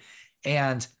 right?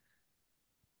 And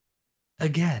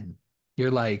again,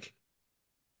 you're like,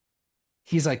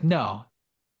 he's like, no,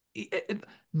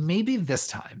 maybe this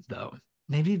time though,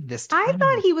 maybe this I time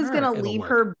thought he was going to it'll leave work.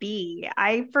 her be.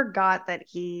 I forgot that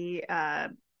he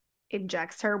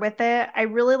injects her with it. I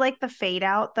really like the fade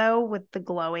out though with the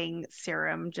glowing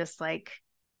serum just like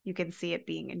you can see it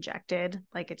being injected,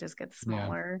 like it just gets Yeah.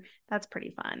 smaller. That's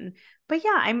pretty fun. But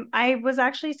yeah, I was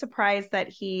actually surprised that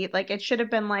he like it should have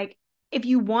been like if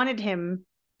you wanted him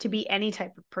to be any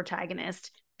type of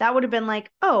protagonist, that would have been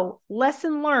like, oh,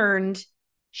 lesson learned,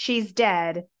 she's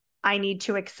dead. I need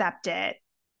to accept it.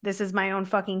 This is my own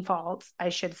fucking fault. I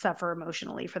should suffer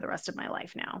emotionally for the rest of my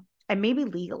life now. And maybe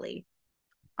legally,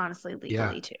 honestly,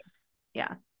 Yeah. legally too.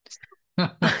 Yeah.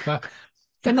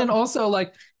 And then So also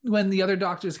like when the other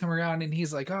doctors come around and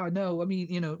he's like, oh no, let me,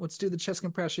 let's do the chest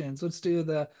compressions, let's do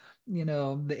the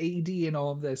AED and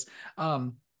all of this.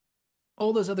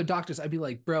 All those other doctors, I'd be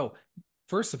like, bro,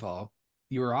 first of all,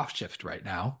 you are off shift right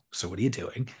now. So what are you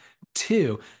doing?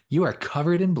 Two, you are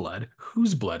covered in blood.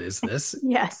 Whose blood is this?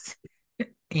 yes.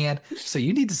 And so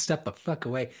you need to step the fuck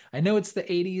away. I know it's the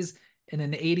 80s. In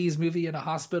an 80s movie in a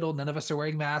hospital, none of us are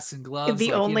wearing masks and gloves.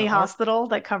 The Like, only our hospital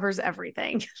that covers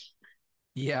everything.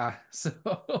 yeah. So,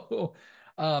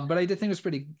 but I did think it was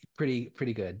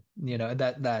pretty good.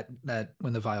 That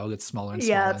when the vial gets smaller and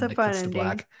Yeah, smaller it's and a it fun cuts to ending.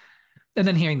 black, and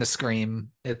then hearing the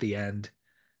scream at the end.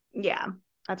 Yeah,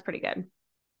 that's pretty good.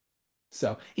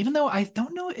 So even though I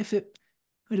don't know if it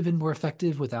would have been more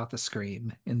effective without the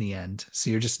scream in the end, so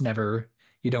you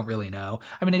don't really know.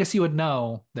 I mean, I guess you would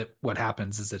know that what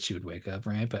happens is that she would wake up,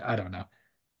 right? But I don't know.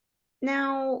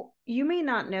 Now, you may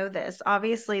not know this.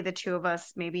 Obviously, the two of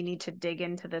us maybe need to dig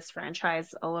into this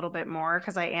franchise a little bit more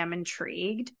because I am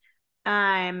intrigued.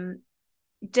 Um,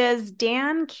 does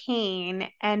Dan Kane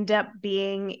end up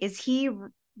being, is he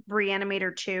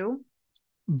Re-Animator 2?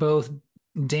 Both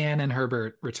Dan and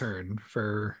Herbert return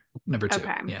for number two.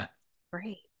 Okay, Yeah.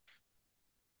 great.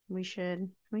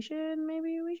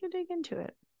 Maybe we should dig into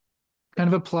it.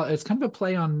 It's kind of a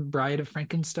play on Bride of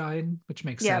Frankenstein, which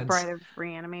makes Yeah, sense. Bride of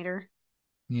Re-Animator.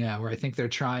 Yeah, where I think they're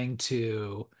trying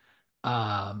to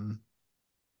um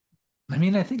I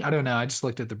mean, I don't know. I just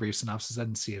looked at the brief synopsis. I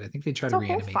didn't see it. I think they try It's to a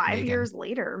whole reanimate 5 years Megan.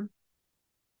 later.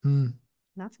 Hmm.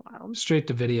 That's wild. Straight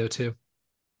to video too.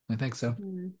 I think so.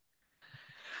 Hmm.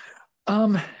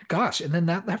 Um, Gosh, and then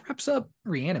that wraps up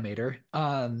Reanimator.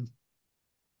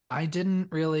 I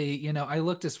didn't really, I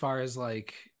looked as far as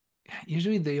like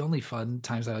usually the only fun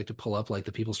times I like to pull up like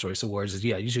the People's Choice Awards is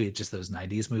usually it's just those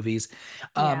 90s movies.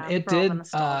 Yeah, It for all the did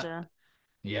nostalgia.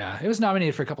 Yeah, it was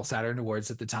nominated for a couple Saturn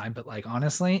Awards at the time, but like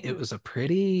honestly, it Hmm. was a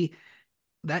pretty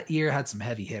that year had some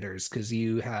heavy hitters because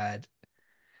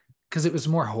it was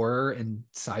more horror and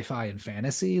sci-fi and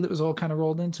fantasy that was all kind of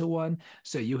rolled into one.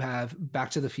 So you have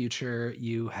Back to the Future,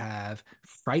 you have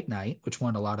Fright Night, which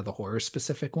won a lot of the horror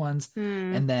specific ones,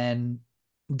 Hmm. and then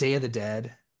Day of the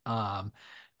Dead,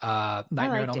 I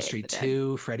Nightmare on like Elm Day of Street the Dead.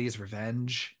 2, Freddy's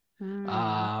Revenge.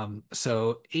 Hmm.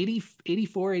 So 80,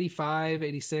 84, 85,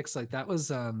 86, like that was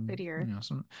Good year.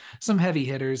 some heavy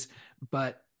hitters,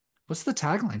 but what's the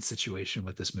tagline situation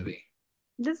with this movie?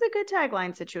 This is a good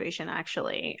tagline situation,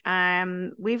 actually.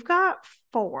 We've got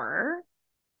four.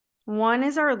 One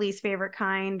is our least favorite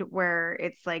kind, where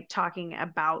it's like talking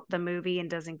about the movie and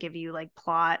doesn't give you like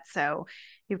plot. So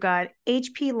you've got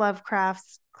H.P.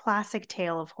 Lovecraft's classic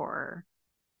tale of horror.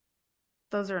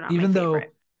 Those are not my Even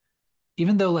favorite.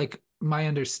 though like my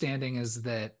understanding is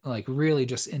that like really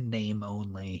just in name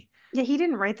only Yeah, he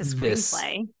didn't write the this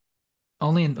screenplay.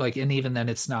 only in like and even then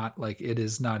it's not like it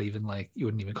is not even like you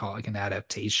wouldn't even call it like an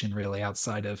adaptation really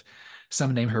outside of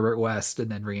someone named Herbert West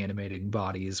and then reanimating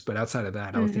bodies, but outside of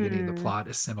that I don't think any of the Hmm. plot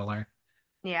is similar.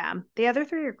 Yeah, the other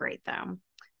three are great though.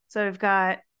 So we've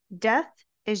got Death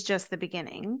is Just the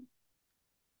Beginning.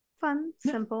 Fun,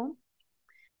 Yeah. simple.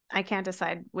 I can't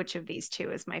decide which of these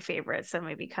two is my favorite, so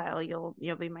maybe Kyle, you'll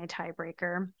be my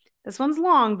tiebreaker. This one's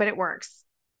long, but it works.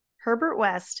 Herbert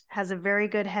West has a very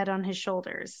good head on his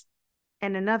shoulders,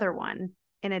 and another one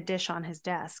in a dish on his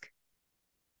desk.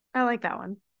 I like that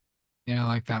one. Yeah, I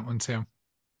like that one too.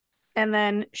 And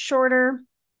then shorter,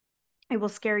 it will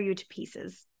scare you to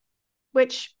pieces,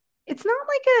 which it's not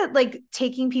like a like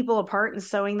taking people apart and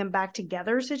sewing them back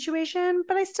together situation,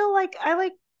 but I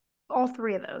like all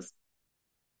three of those.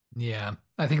 Yeah,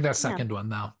 I think that Yeah. second one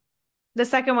though, The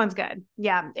second one's good.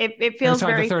 Yeah. It or feels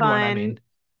sorry, the very third one I fun. mean.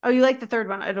 Oh, you like the third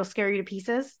one? It'll scare you to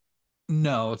pieces.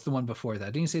 No, it's the one before that.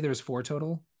 Didn't you say there was four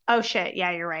total? Oh shit.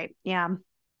 Yeah, you're right. Yeah.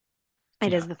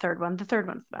 It is Yeah, the third one. The third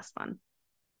one's the best one.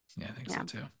 yeah, I think so Yeah.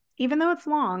 too. Even though it's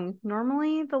long,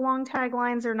 normally the long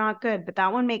taglines are not good, but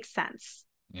that one makes sense.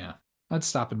 Yeah, let's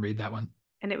stop and read that one.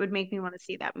 And it would make me want to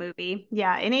see that movie.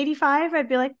 Yeah. In 85, I'd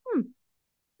be like,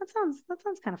 that sounds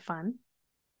kind of fun.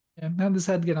 Yeah, how does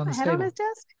head get on A this head on his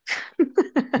table? desk.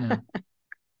 Yeah.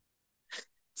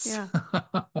 Yeah.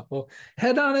 So,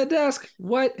 head on a desk.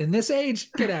 What in this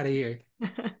age? Get out of here.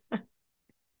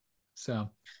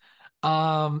 So,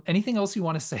 Anything else you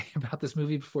want to say about this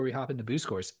movie before we hop into boo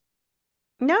scores?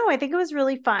 No, I think it was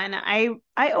really fun. I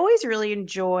always really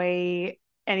enjoy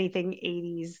anything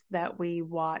 80s that we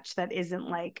watch that isn't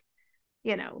like,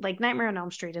 like Nightmare on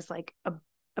Elm Street is like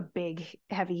a big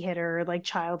heavy hitter, like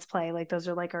Child's Play, like those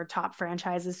are like our top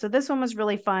franchises. So this one was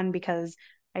really fun because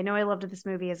I know I loved this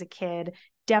movie as a kid.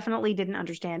 Definitely didn't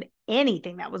understand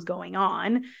anything that was going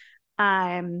on.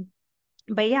 Um,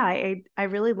 but yeah, I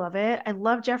really love it. I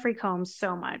love Jeffrey Combs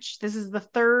so much. This is the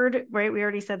third, right? We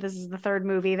already said this is the third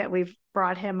movie that we've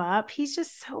brought him up. He's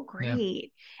just so Yeah.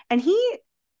 great. And he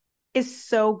is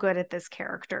so good at this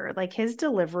character. Like his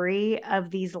delivery of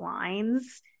these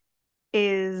lines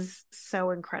is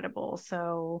so incredible.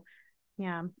 So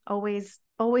yeah, always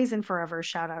and forever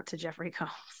shout out to Jeffrey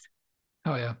Combs.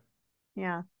 Oh yeah.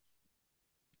 Yeah.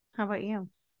 How about you?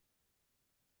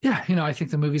 Yeah, I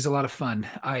think the movie's a lot of fun.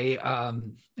 I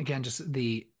again just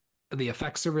the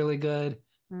effects are really good.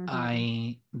 Mm-hmm.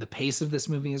 The pace of this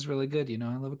movie is really good.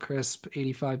 I love a crisp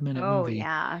 85-minute Oh movie.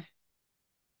 yeah.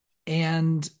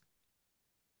 And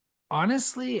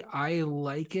honestly, I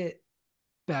like it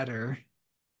better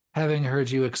having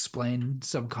heard you explain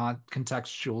some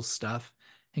contextual stuff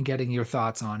and getting your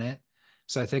thoughts on it.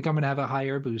 So I think I'm gonna have a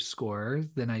higher boost score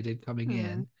than I did coming Hmm.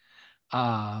 in.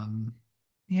 Um,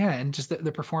 yeah, and just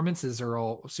the performances are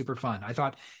all super fun. I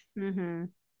thought Mm-hmm.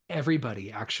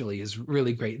 everybody actually is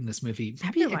really great in this movie.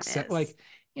 Maybe Everyone except is.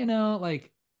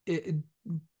 like it,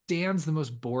 Dan's the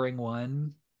most boring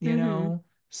one, Mm-hmm.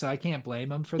 so I can't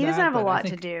blame him for He doesn't that. have a But I lot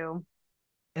to think, do.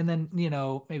 and then,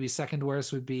 maybe second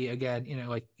worst would be again,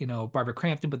 Barbara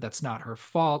Crampton, but that's not her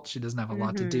fault. She doesn't have a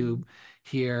lot to Mm-hmm. do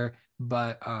here.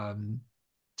 But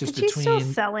just And she's still between,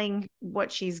 selling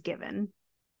what she's given.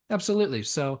 absolutely.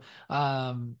 So,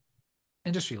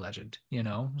 industry legend,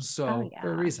 Oh so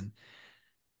for a yeah. reason.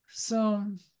 So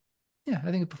yeah,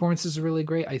 I think the performances are really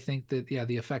great. I think that, yeah,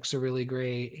 the effects are really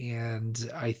great.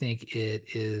 And I think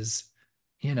it is,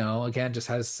 again, just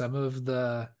has some of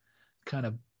the kind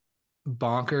of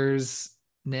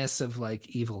bonkersness of like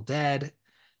Evil Dead,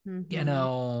 you Mm-hmm.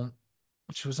 know,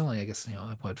 which was only, I guess,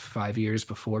 like, what, 5 years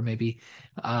before maybe.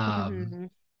 Um, Mm-hmm.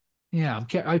 yeah,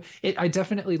 I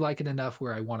definitely like it enough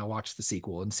where I want to watch the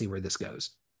sequel and see where this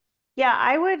goes. Yeah,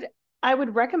 I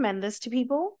would recommend this to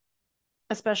people,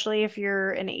 especially if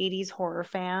you're an 80s horror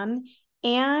fan.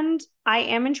 And I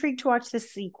am intrigued to watch the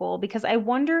sequel because I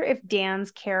wonder if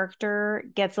Dan's character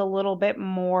gets a little bit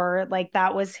more like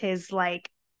that was his like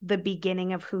the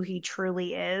beginning of who he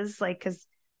truly is. Like, because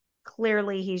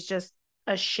clearly he's just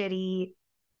a shitty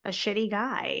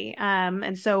guy.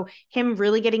 And so him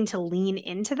really getting to lean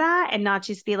into that and not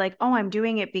just be like, oh, I'm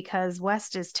doing it because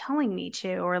West is telling me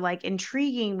to, or like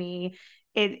intriguing me.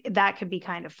 That could be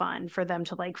kind of fun for them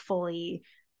to like fully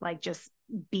like just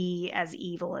be as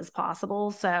evil as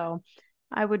possible. So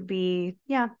I would be,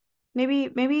 yeah,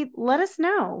 maybe let us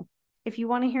know if you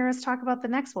want to hear us talk about the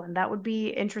next one. That would be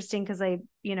interesting because I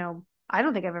don't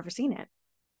think I've ever seen it.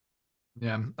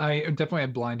 Yeah, I definitely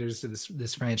had blinders to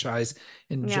this franchise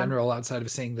in Yeah. general outside of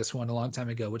seeing this one a long time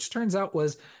ago, which turns out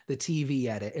was the TV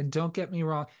edit. And don't get me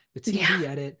wrong, the Yeah. TV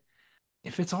edit,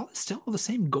 if it's all still the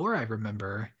same gore I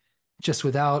remember, just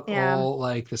without Yeah. all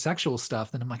like the sexual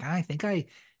stuff, then I'm like, I think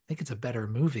it's a better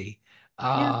movie.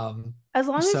 Yeah. Um, As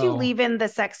long as you so leave in the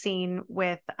sex scene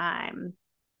with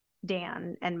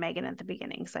Dan and Megan at the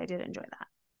beginning, because I did enjoy that.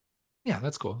 yeah,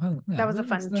 that's cool. That Yeah, was a that's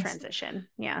fun that's transition.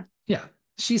 Yeah. yeah.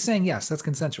 She's saying yes, that's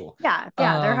consensual. Yeah.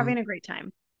 Yeah. They're having Um, a great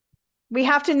time. We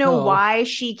have to know so why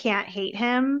she can't hate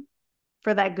him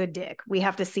for that good dick. We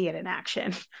have to see it in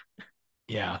action.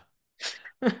 yeah.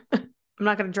 I'm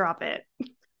not going to drop it.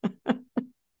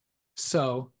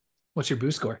 So what's your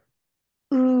boo score?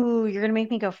 Ooh, you're going to make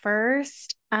me go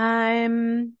first. I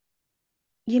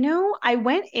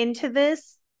went into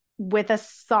this with a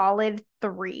solid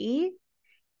 3.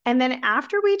 And then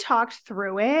after we talked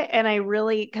through it, and I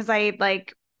really, because I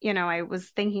like, I was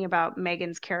thinking about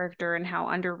Megan's character and how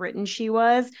underwritten she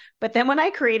was. But then when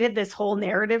I created this whole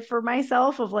narrative for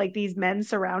myself of like these men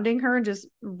surrounding her and just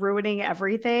ruining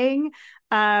everything,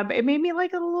 it made me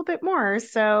like it a little bit more.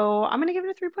 So I'm going to give it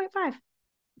a 3.5.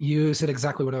 You said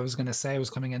exactly what I was going to say. I was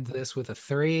coming into this with a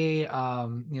 3. A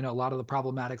lot of the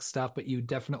problematic stuff, but you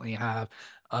definitely have.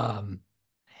 Um,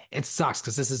 it sucks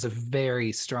because this is a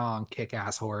very strong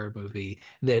kick-ass horror movie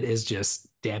that is just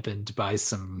dampened by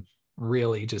some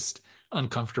really just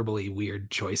uncomfortably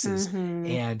weird choices. Mm-hmm.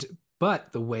 And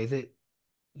but the way that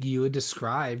you had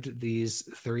described these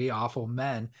three awful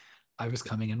men, I was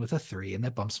coming in with a 3, and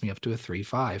that bumps me up to a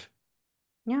 3.5.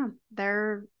 Yeah,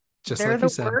 they're Just they're like you the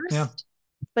said. Yeah. worst,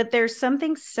 but there's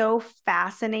something so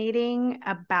fascinating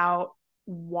about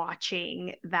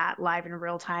watching that live in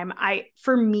real time.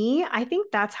 For me, I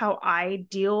think that's how I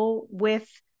deal with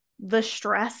the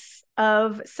stress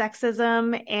of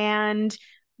sexism and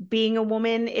being a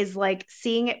woman, is like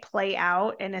seeing it play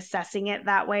out and assessing it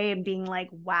that way and being like,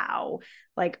 wow,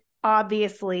 like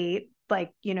obviously,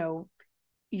 like,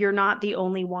 you're not the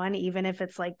only one, even if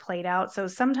it's like played out. So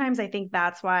sometimes I think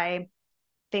that's why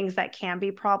things that can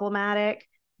be problematic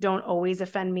don't always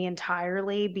offend me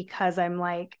entirely, because I'm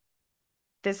like,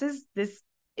 this is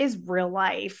real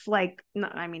life. Like,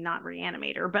 I mean, not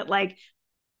Re-Animator, but like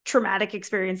traumatic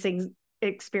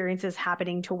experiences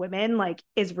happening to women, like,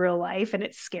 is real life, and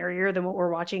it's scarier than what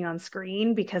we're watching on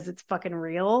screen because it's fucking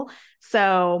real.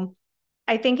 So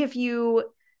I think if you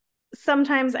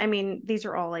sometimes, I mean, these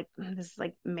are all like, this is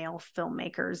like male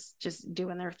filmmakers just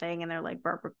doing their thing, and they're like,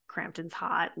 Barbara Crampton's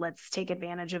hot, let's take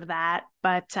advantage of that.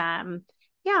 But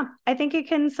yeah, I think it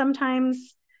can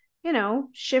sometimes,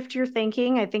 shift your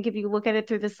thinking. I think if you look at it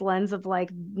through this lens of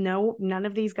like, no, none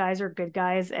of these guys are good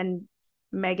guys, and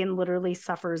Megan literally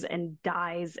suffers and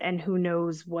dies, and who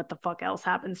knows what the fuck else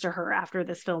happens to her after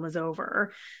this film is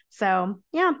over. So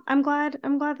yeah, I'm glad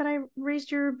that I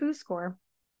raised your boo score.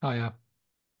 Oh yeah.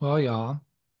 Well, y'all,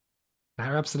 that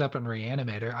wraps it up on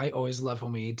Re-Animator. I always love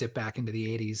when we dip back into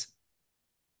the 80s.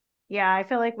 Yeah, I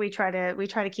feel like we try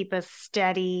to keep a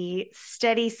steady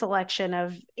selection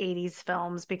of 80s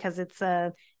films, because it's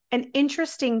a an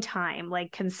interesting time,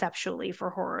 like conceptually, for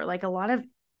horror, like a lot of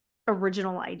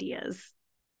original ideas.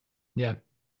 Yeah,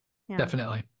 Yeah.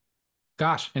 definitely.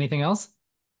 Gosh, anything else?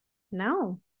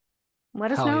 No.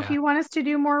 Let us Hell know if yeah. you want us to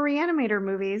do more Re-Animator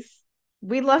movies.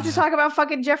 We'd love to Yeah. talk about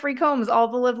fucking Jeffrey Combs all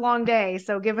the live long day,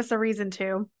 so give us a reason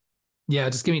to. Yeah,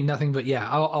 just give me nothing but yeah.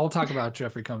 I'll talk about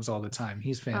Jeffrey Combs all the time.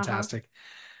 He's Uh-huh. fantastic.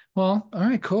 Well, all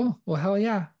right, cool. Well, hell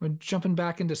yeah. We're jumping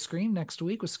back into Scream next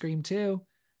week with Scream 2.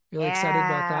 Really excited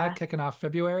about that, Yeah. kicking off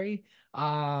February.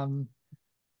 Um,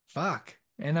 fuck.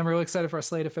 And I'm really excited for our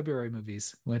slate of February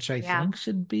movies, which I Yeah. think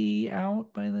should be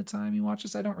out by the time you watch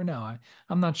this. I don't know.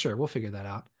 I'm not sure. We'll figure that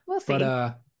out. We'll But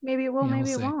see. Maybe it will, yeah, we'll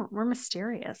maybe it see. won't. We're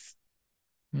mysterious.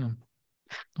 Yeah.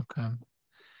 Okay.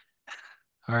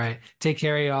 All right. Take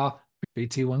care, y'all. 3,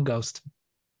 2, 1, ghost.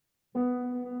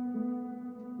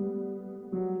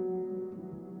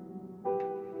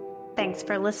 Thanks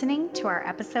for listening to our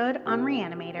episode on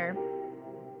Re-Animator.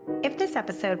 If this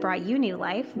episode brought you new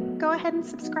life, go ahead and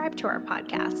subscribe to our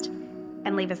podcast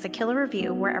and leave us a killer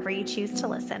review wherever you choose to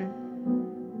listen.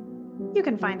 You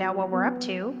can find out what we're up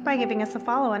to by giving us a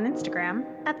follow on Instagram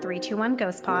at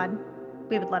 321ghostpod.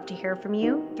 We would love to hear from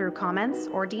you through comments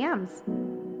or DMs.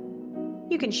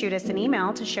 You can shoot us an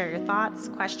email to share your thoughts,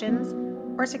 questions,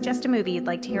 or suggest a movie you'd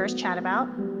like to hear us chat about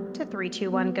to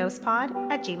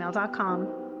 321ghostpod@gmail.com.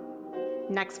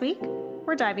 Next week,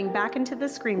 we're diving back into the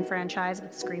Scream franchise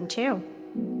with Scream 2.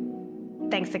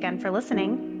 Thanks again for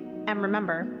listening, and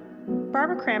remember,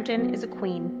 Barbara Crampton is a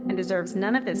queen and deserves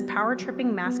none of this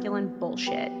power-tripping masculine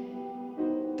bullshit.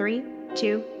 3,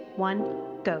 2, 1,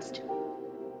 ghost.